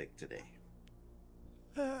gonna pick today?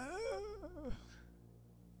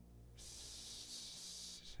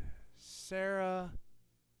 Sarah,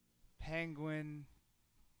 Penguin,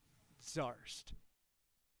 Zarst.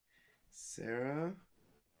 Sarah,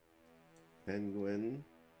 Penguin,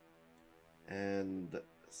 and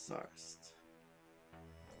Zarst.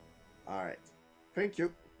 All right. Thank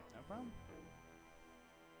you. No problem.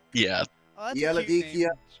 Yeah. Oh, The Al-Hadikhia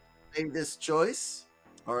named this choice,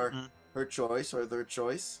 or her choice, or their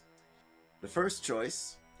choice. The first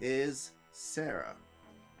choice is Sarah.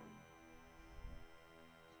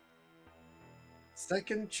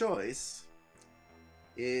 Second choice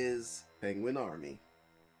is Penguin Army.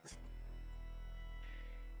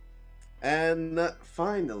 And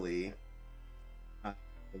finally, the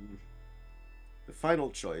final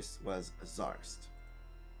choice was Zarst.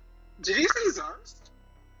 Did you say Zarst?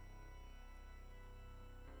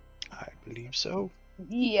 I believe so.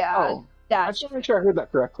 Yeah, Oh, I that's just want to make sure I heard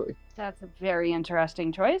that correctly. that's a very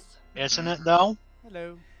interesting choice. Isn't it though?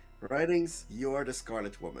 Hello. Writings, you are the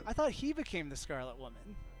Scarlet Woman. I thought he became the Scarlet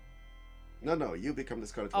Woman. No, you become the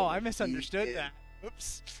Scarlet Oh, Woman. I misunderstood that.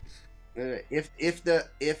 Oops. If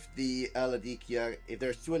the Al-Hadikhia, if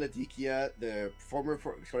there's two Al-Hadikhia, the former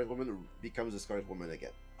Scarlet Woman becomes the Scarlet Woman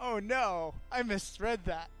again. Oh no, I misread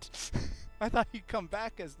that. I thought he'd come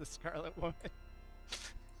back as the Scarlet Woman.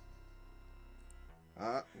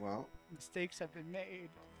 Well, Mistakes have been made.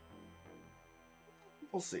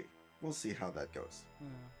 we'll see. We'll see how that goes.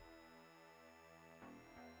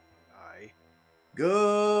 Aye.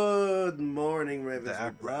 Good morning, Ravens That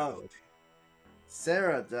of Blood. round.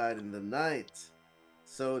 Sarah died in the night.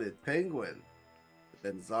 So did Penguin. But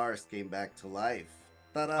then Zarst came back to life.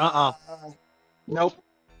 Ta-da! Nope.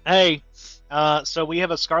 Hey, so we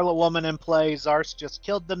have a Scarlet Woman in play. Zarst just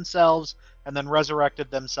killed themselves and then resurrected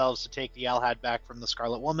themselves to take the Al-Had back from the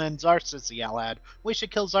Scarlet Woman. Zarst is the Al-Had. We should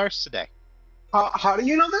kill Zarst today. How do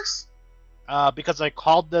you know this? Because I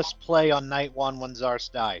called this play on night 1 when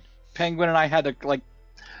Zarst died. Penguin and I had a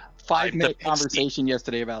 5-minute the- conversation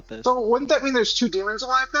yesterday about this. So wouldn't that mean there's two demons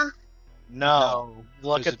alive then? No.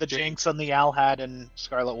 Look there's at a the jinx on the Al-Had and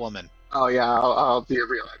Scarlet Woman. Oh yeah, I'll be a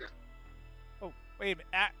real idea. Oh, wait a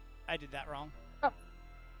minute. I did that wrong.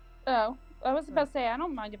 Oh, I was about to say I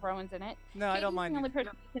don't mind if Rowan's in it. No, I don't Katie's mind the only it.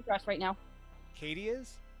 person who can trust right now. Katie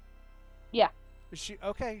is? Yeah. Is she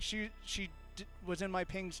okay? She was in my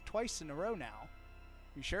pings twice in a row now.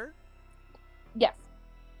 You sure? Yes.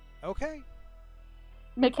 Okay.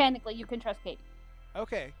 Mechanically, you can trust Katie.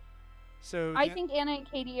 Okay. So I think Anna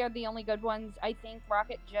and Katie are the only good ones. I think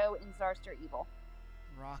Rocket, Joe, and Zarst are evil.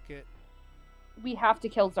 Rocket, We have to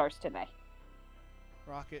kill Zarst today.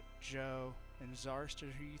 Joe, and Zarst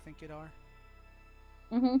are who you think it are?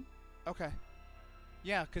 Mm-hmm. Okay.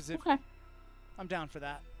 Yeah, because if Okay. I'm down for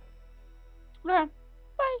that. Yeah.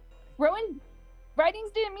 Bye. Rowan,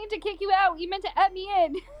 Writings didn't mean to kick you out. You meant to add me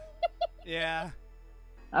in. Yeah.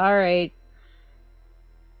 All right.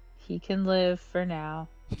 He can live for now.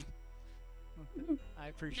 I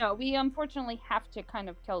appreciate. No, we unfortunately have to kind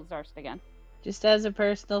of kill Zarst again. Just as a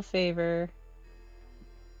personal favor,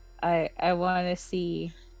 I want to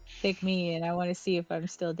see, pick me, and I want to see if I'm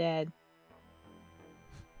still dead.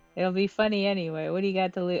 It'll be funny anyway. What do you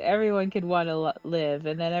got to lose? Everyone could want to live,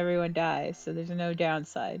 and then everyone dies, so there's no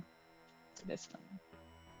downside to this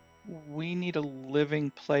one. We need a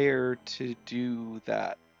living player to do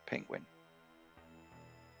that, Penguin.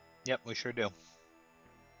 Yep, we sure do.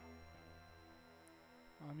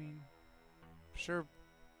 I mean, sure,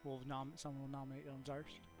 someone will nominate on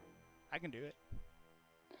Zarst. I can do it.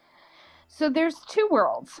 So there's 2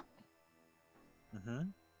 worlds. Mm-hmm.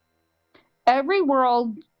 Every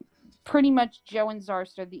world, pretty much Joe and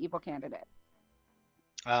Zarst are the evil candidate.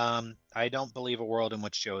 I don't believe a world in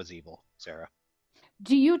which Joe is evil, Sarah.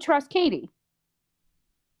 Do you trust Katie?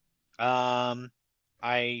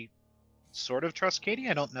 I sort of trust Katie.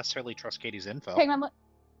 I don't necessarily trust Katie's info.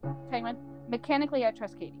 Penguin, mechanically I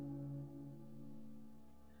trust Katie.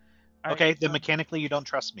 Okay, then mechanically you don't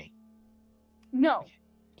trust me. No.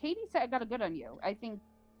 Katie said I got a good on you. I think.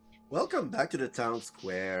 Welcome back to the town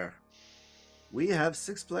square. We have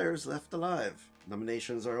 6 players left alive.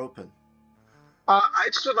 Nominations are open. I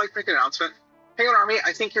just would like to make an announcement. Penguin Army,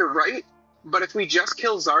 I think you're right, but if we just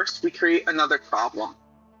kill Zarst, we create another problem.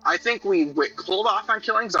 I think we hold off on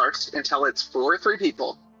killing Zarst until it's 4 or 3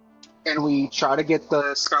 people, and we try to get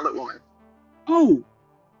the Scarlet Woman. Oh!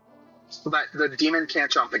 So that the demon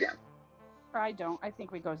can't jump again. I don't. I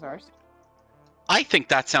think we go Zarst. I think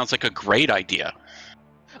that sounds like a great idea.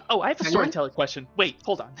 Oh, I have a storytelling question. Wait,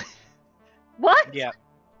 hold on. What? Yeah.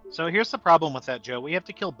 So here's the problem with that, Joe. We have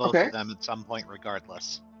to kill both Okay. of them at some point,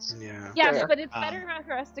 regardless. Yeah. Yes, Fair. but it's better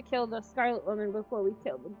for us to kill the Scarlet Woman before we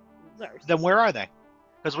kill the Zars. Then where are they?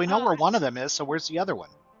 Because we know Uh, where one of them is. So where's the other one?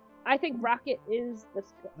 I think Rocket is the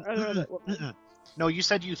Scarlet Woman. Mm-mm. No, you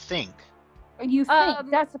said you think. You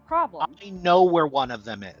think that's a problem. I know where one of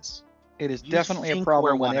them is. It is You definitely a think where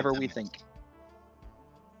problem one of whenever them we is. think.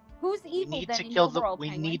 Who's We evil need then to in kill your them. world, We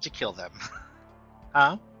Penguin? need to kill them.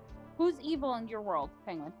 Huh? Who's evil in your world,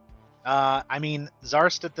 Penguin? I mean,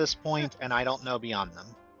 Zarst at this point, and I don't know beyond them.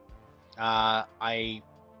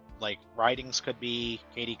 Writings could be,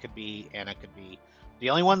 Katie could be, Anna could be. The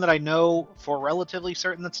only one that I know for relatively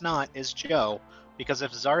certain that's not is Joe, because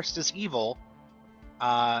if Zarst is evil,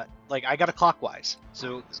 I got a clockwise.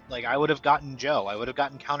 So, I would have gotten Joe. I would have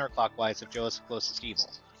gotten counterclockwise if Joe is the closest evil.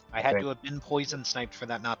 I had Okay. to have been poison sniped for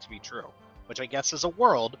that not to be true, which I guess is a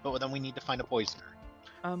world, but then we need to find a poisoner.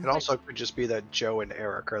 It also could just be that Joe and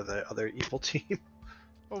Eric are the other evil team.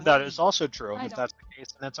 That is also true, and I if that's the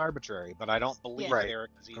case, then it's arbitrary. But I don't believe Right. that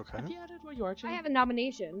Eric is evil. Okay. Have you added what you are, I have a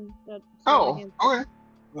nomination. That Oh, okay.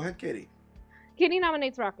 Go ahead, Katie. Katie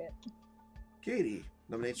nominates Rocket. Katie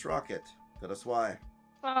nominates Rocket. Tell us why.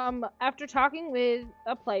 After talking with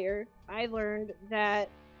a player, I learned that,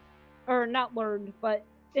 or not learned, but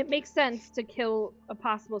it makes sense to kill a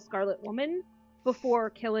possible Scarlet Woman before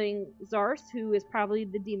killing Zars, who is probably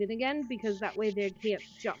the demon again, because that way they can't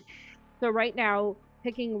jump. So right now,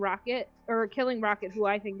 picking Rocket, or killing Rocket, who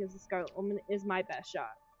I think is the Scarlet Woman, is my best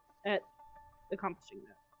shot at accomplishing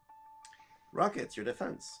that. Rocket, your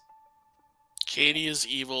defense. Katie is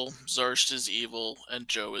evil, Zarst is evil, and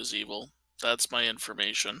Joe is evil. That's my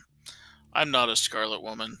information. I'm not a Scarlet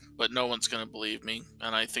Woman, but no one's going to believe me,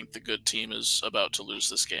 and I think the good team is about to lose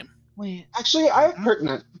this game. Wait. Actually, I have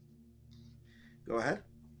pertinent. Go ahead.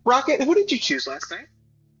 Rocket, who did you choose last night?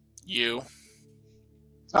 You.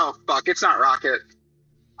 Oh, fuck, it's not Rocket.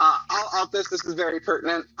 I'll out this. This is very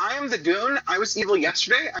pertinent. I am the Goon. I was evil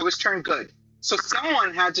yesterday. I was turned good. So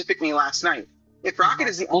someone had to pick me last night. If Rocket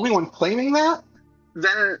is the only one claiming that,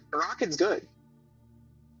 then Rocket's good.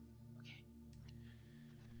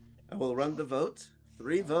 I will run the vote.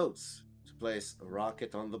 3 votes to place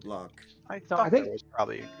Rocket on the block. I thought that was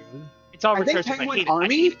probably a good. It's all I think research. I Penguin hate it.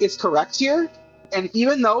 Army is correct here. And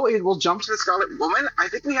even though it will jump to the Scarlet Woman, I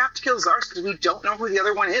think we have to kill Zars because we don't know who the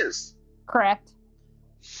other one is. Correct.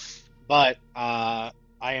 But I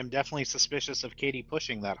am definitely suspicious of Katie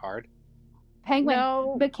pushing that hard. Penguin.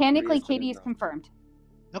 No. Mechanically, Three is Katie good is enough. confirmed.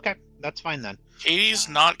 Okay, that's fine then. Katie's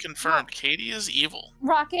not confirmed. Katie is evil.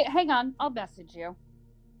 Rocket, hang on. I'll message you.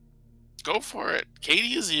 Go for it.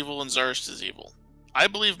 Katie is evil and Zarst is evil. I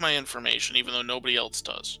believe my information, even though nobody else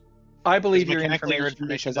does. I believe your Mechanically, information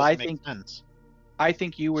because doesn't I make think sense.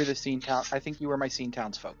 you were the scene town. I think you were my scene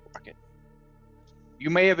townsfolk, Rocket.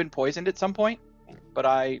 You may have been poisoned at some point,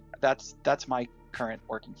 but that's my current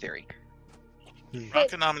working theory.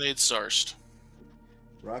 Rocket nominates Zarst.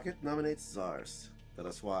 Rocket nominates Zars. Tell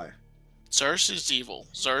us why. Zarst is evil.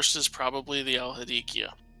 Zarst is probably the Al-Hadikhia.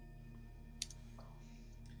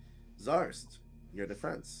 Zarst, your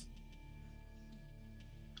defense.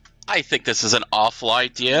 I think this is an awful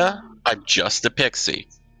idea. I'm just a pixie.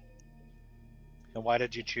 Then why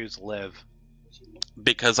did you choose Liv?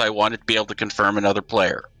 Because I wanted to be able to confirm another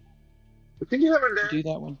player. Did you ever Do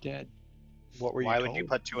that one dead. What were you Why told? would you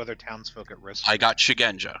put 2 other townsfolk at risk? I got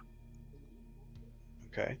Shigenja.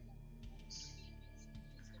 Okay.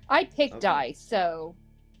 I picked Okay. die, so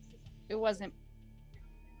it wasn't.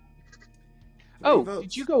 3 Oh, votes.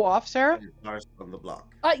 did you go off, Sarah? And Zarst on the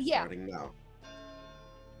block. Yeah. Starting now.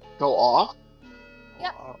 go off?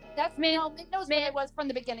 Yep. That's me. It knows where I was from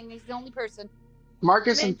the beginning. He's the only person.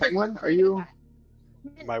 Marcus and Penguin, are you?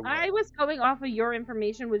 I was going off of your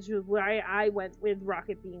information, which was why I went with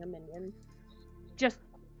Rocket being a minion. Just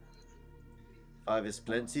 5 is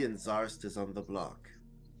plenty, and Zarst is on the block.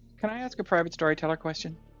 Can I ask a private storyteller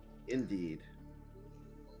question? Indeed.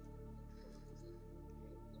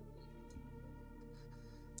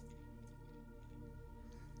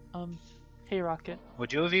 Hey Rocket.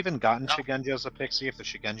 Would you have even gotten Shigenja as a pixie if the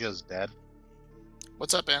Shigenja is dead?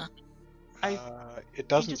 What's up, Anna? It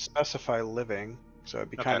doesn't specify living, so it'd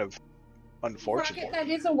be kind of unfortunate. Rocket, that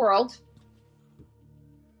is a world.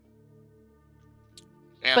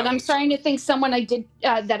 Anna, But I'm starting to think someone I did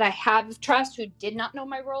that I have trust who did not know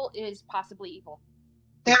my role is possibly evil.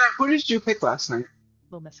 Anna, who did you pick last night?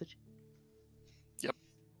 Little message. Yep.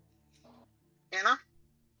 Anna?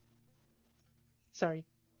 Sorry.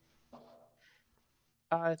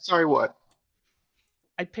 Sorry, what?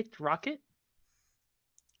 I picked Rocket.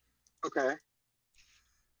 Okay.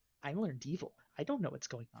 I learned evil. I don't know what's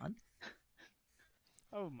going on.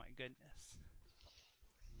 Oh my goodness.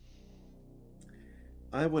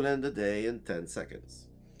 I will end the day in 10 seconds.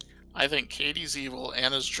 I think Katie's evil,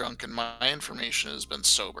 Anna's drunk, and my information has been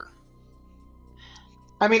sober.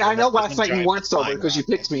 I mean, I know that last doesn't night you drive weren't sober mine, because you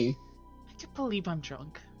Rocket. picked me. I can't believe I'm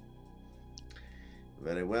drunk.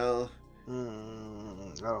 Very well. I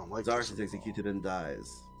don't like Zars this is at all. executed and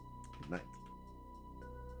dies. Good night.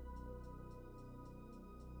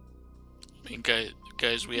 I mean,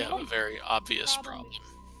 guys, we have a very obvious problem.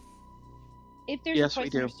 If there's Yes, a we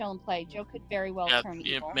poisoner do. still in play, Joe could very well Yeah, turn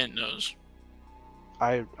evil. Mint knows.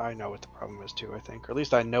 I know what the problem is too, I think. Or at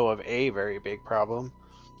least I know of a very big problem.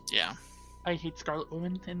 Yeah. I hate Scarlet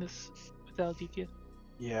Woman in this with Al-Hadikhia.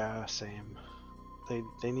 Yeah, same.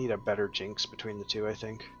 They need a better jinx between the two, I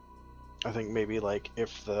think. I think maybe like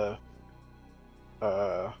if the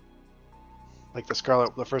like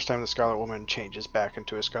the first time the Scarlet Woman changes back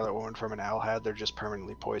into a Scarlet Woman from an Al-Had, they're just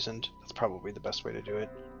permanently poisoned. That's probably the best way to do it.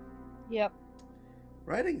 Yep.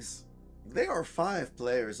 Writings. There are 5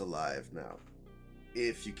 players alive now.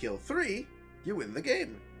 If you kill 3, you win the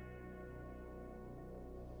game.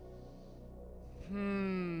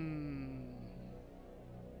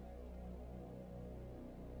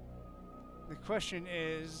 The question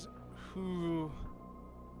is, who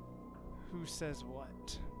says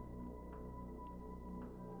what?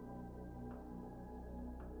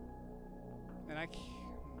 And I can't.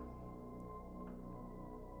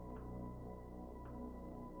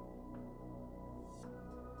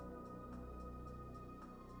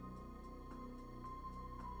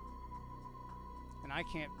 And I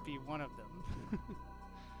can't be one of them.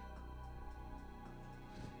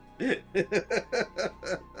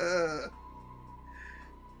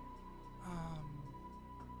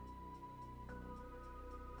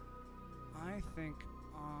 I think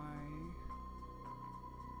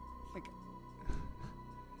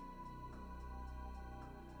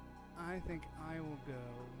I think I will go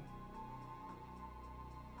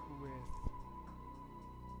with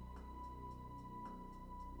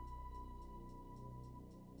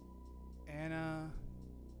Anna,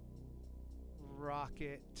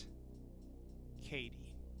 Rocket,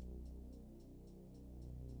 Katie.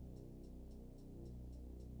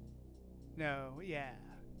 No, yeah.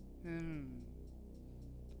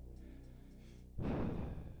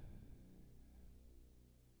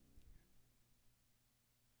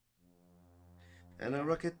 And a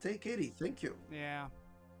rocket take 80. Thank you. Yeah.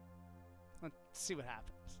 Let's see what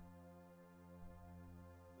happens.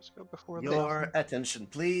 Let's go before Your attention,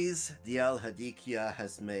 please. The Al-Hadikhia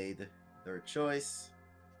has made their choice.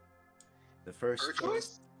 The first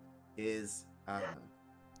choice is Anna.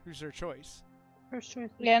 Who's her choice? First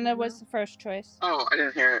choice. Anna was the first choice. Oh, I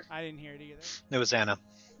didn't hear it. I didn't hear it either. It was Anna.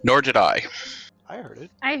 Nor did I. I heard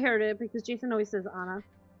it. I heard it because Jason always says Anna.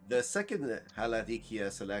 The second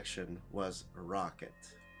Al-Hadikhia selection was Rocket.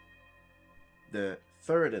 The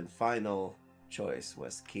third and final choice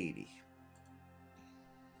was Katie.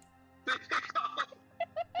 I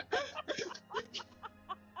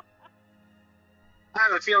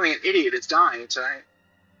have a feeling an idiot is dying tonight.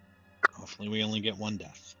 Hopefully we only get one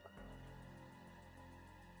death.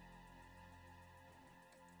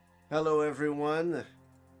 Hello, everyone.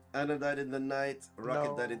 Anna died in the night.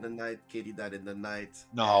 Rocket died in the night. Katie died in the night.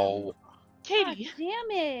 No. Katie. God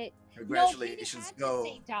damn it. Congratulations, go.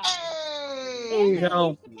 Hey!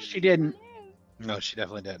 No, she didn't. No, she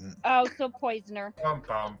definitely didn't. Oh, so poisoner. No,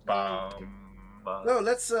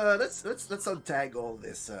 let's untag all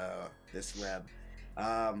this this web.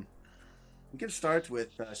 We can start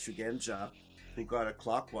with Shugenja, who got a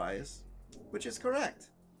clockwise, which is correct.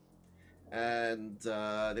 And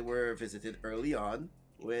they were visited early on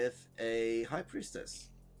with a high priestess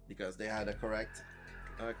because they had a correct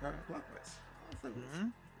clockwise.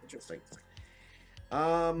 Interesting.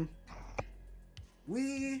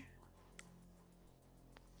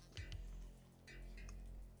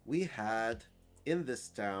 We had in this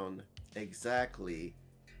town exactly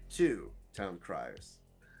 2 town criers.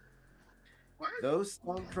 Those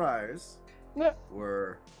town criers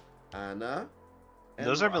were Anna. And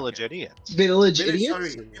Those are Rocket. village idiots. Village Sorry,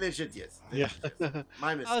 idiots? village idiots. Yeah.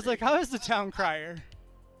 My mistake. I was like, how is the town crier?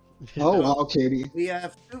 Oh, wow, Katie. We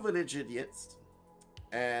have 2 village idiots,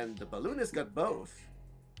 and the balloonist got both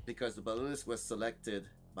because the balloonist was selected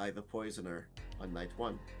by the poisoner on night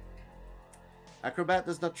 1. Acrobat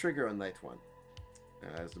does not trigger on night 1,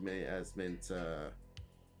 as Mint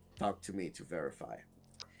talked to me to verify.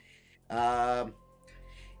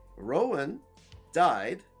 Rowan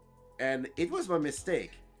died, and it was my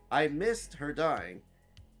mistake. I missed her dying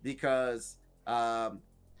because the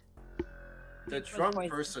drunk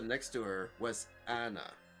person next to her was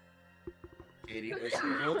Anna. Katie was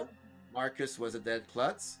evil. Marcus was a dead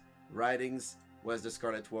klutz. Writings was the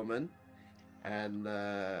Scarlet Woman. And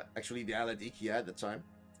actually the Al-Hadikhia at the time.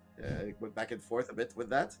 Went back and forth a bit with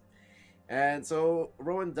that. And so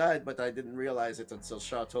Rowan died, but I didn't realize it until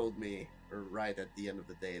Shaw told me right at the end of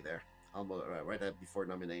the day there. Almost right before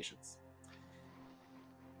nominations.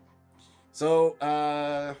 So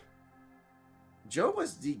Joe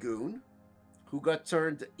was the goon who got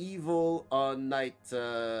turned evil on night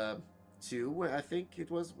 2, I think it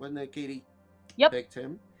was, when Katie picked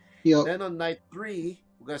him. Yep. Then on night 3,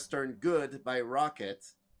 who got turned good by Rocket.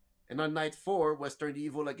 And on night 4, was turned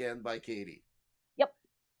evil again by Katie. Yep.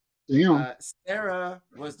 Damn. Sarah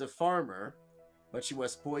was the farmer, but she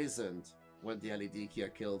was poisoned when the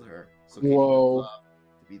Al-Hadikhia killed her. So Katie would love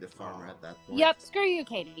to be the farmer at that point. Yep, screw you,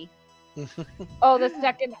 Katie. Oh, the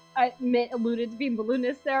second I alluded to being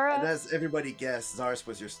balloonist, Sarah. And as everybody guessed, Zars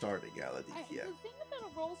was your starting Al-Hadikhia. The thing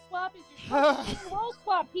about a roll swap is you're supposed to roll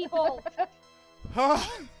swap people.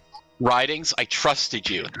 Writings, I trusted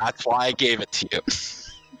you. That's why I gave it to you.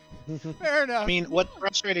 Fair enough. I mean, what's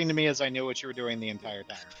frustrating to me is I knew what you were doing the entire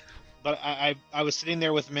time. But I was sitting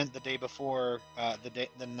there with Mint the day before,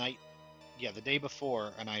 the day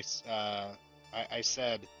before, and I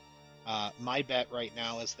said, my bet right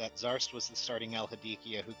now is that Zarst was the starting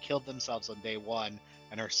Al-Hadikhia who killed themselves on day 1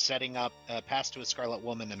 and are setting up, passed to a Scarlet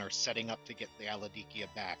Woman and are setting up to get the Al-Hadikhia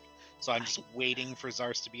back. So I'm just waiting for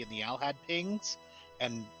Zarst to be in the Al-Had pings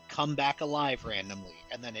and come back alive randomly.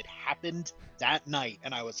 And then it happened that night,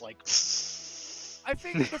 and I was like... I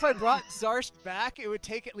think if I brought Zarst back, it would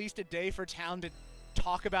take at least a day for town to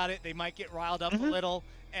talk about it. They might get riled up a little,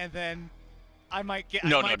 and then I might be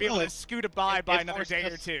able to scoot by another day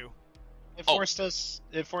or two. It forced us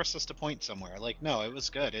to point somewhere. Like, no, it was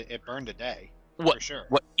good. It burned a day. For sure.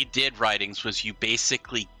 What you did, Writings, was you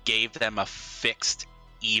basically gave them a fixed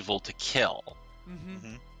evil to kill,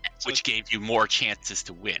 which gave you more chances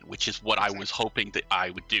to win, which is what I was hoping that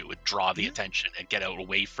I would do, would draw the attention and get out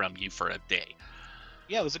away from you for a day.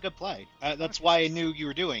 Yeah, it was a good play. That's why I knew you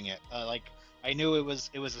were doing it. I knew it was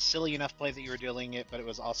a silly enough play that you were doing it, but it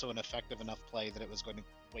was also an effective enough play that it was going to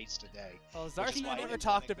waste a day. Well, Zarst and I never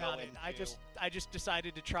talked about it. I just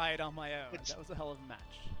decided to try it on my own. That was a hell of a match.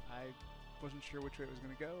 I wasn't sure which way it was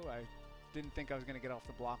going to go. I didn't think I was going to get off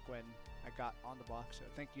the block when I got on the block. So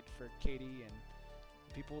thank you for Katie and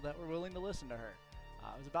the people that were willing to listen to her.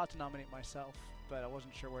 I was about to nominate myself, but I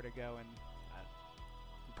wasn't sure where to go, and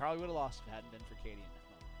I probably would have lost if it hadn't been for Katie in that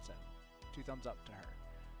moment. So 2 thumbs up to her.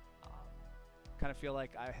 Kind of feel like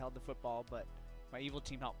I held the football, but my evil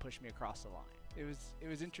team helped push me across the line. It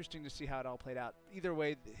was interesting to see how it all played out. Either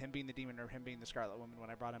way, him being the demon or him being the Scarlet Woman, when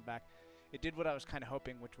I brought him back, it did what I was kind of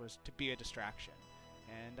hoping, which was to be a distraction.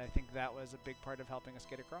 And I think that was a big part of helping us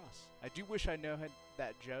get across. I do wish I knew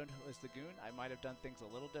that Joan was the goon. I might have done things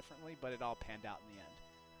a little differently, but it all panned out in the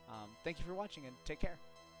end. Thank you for watching, and take care.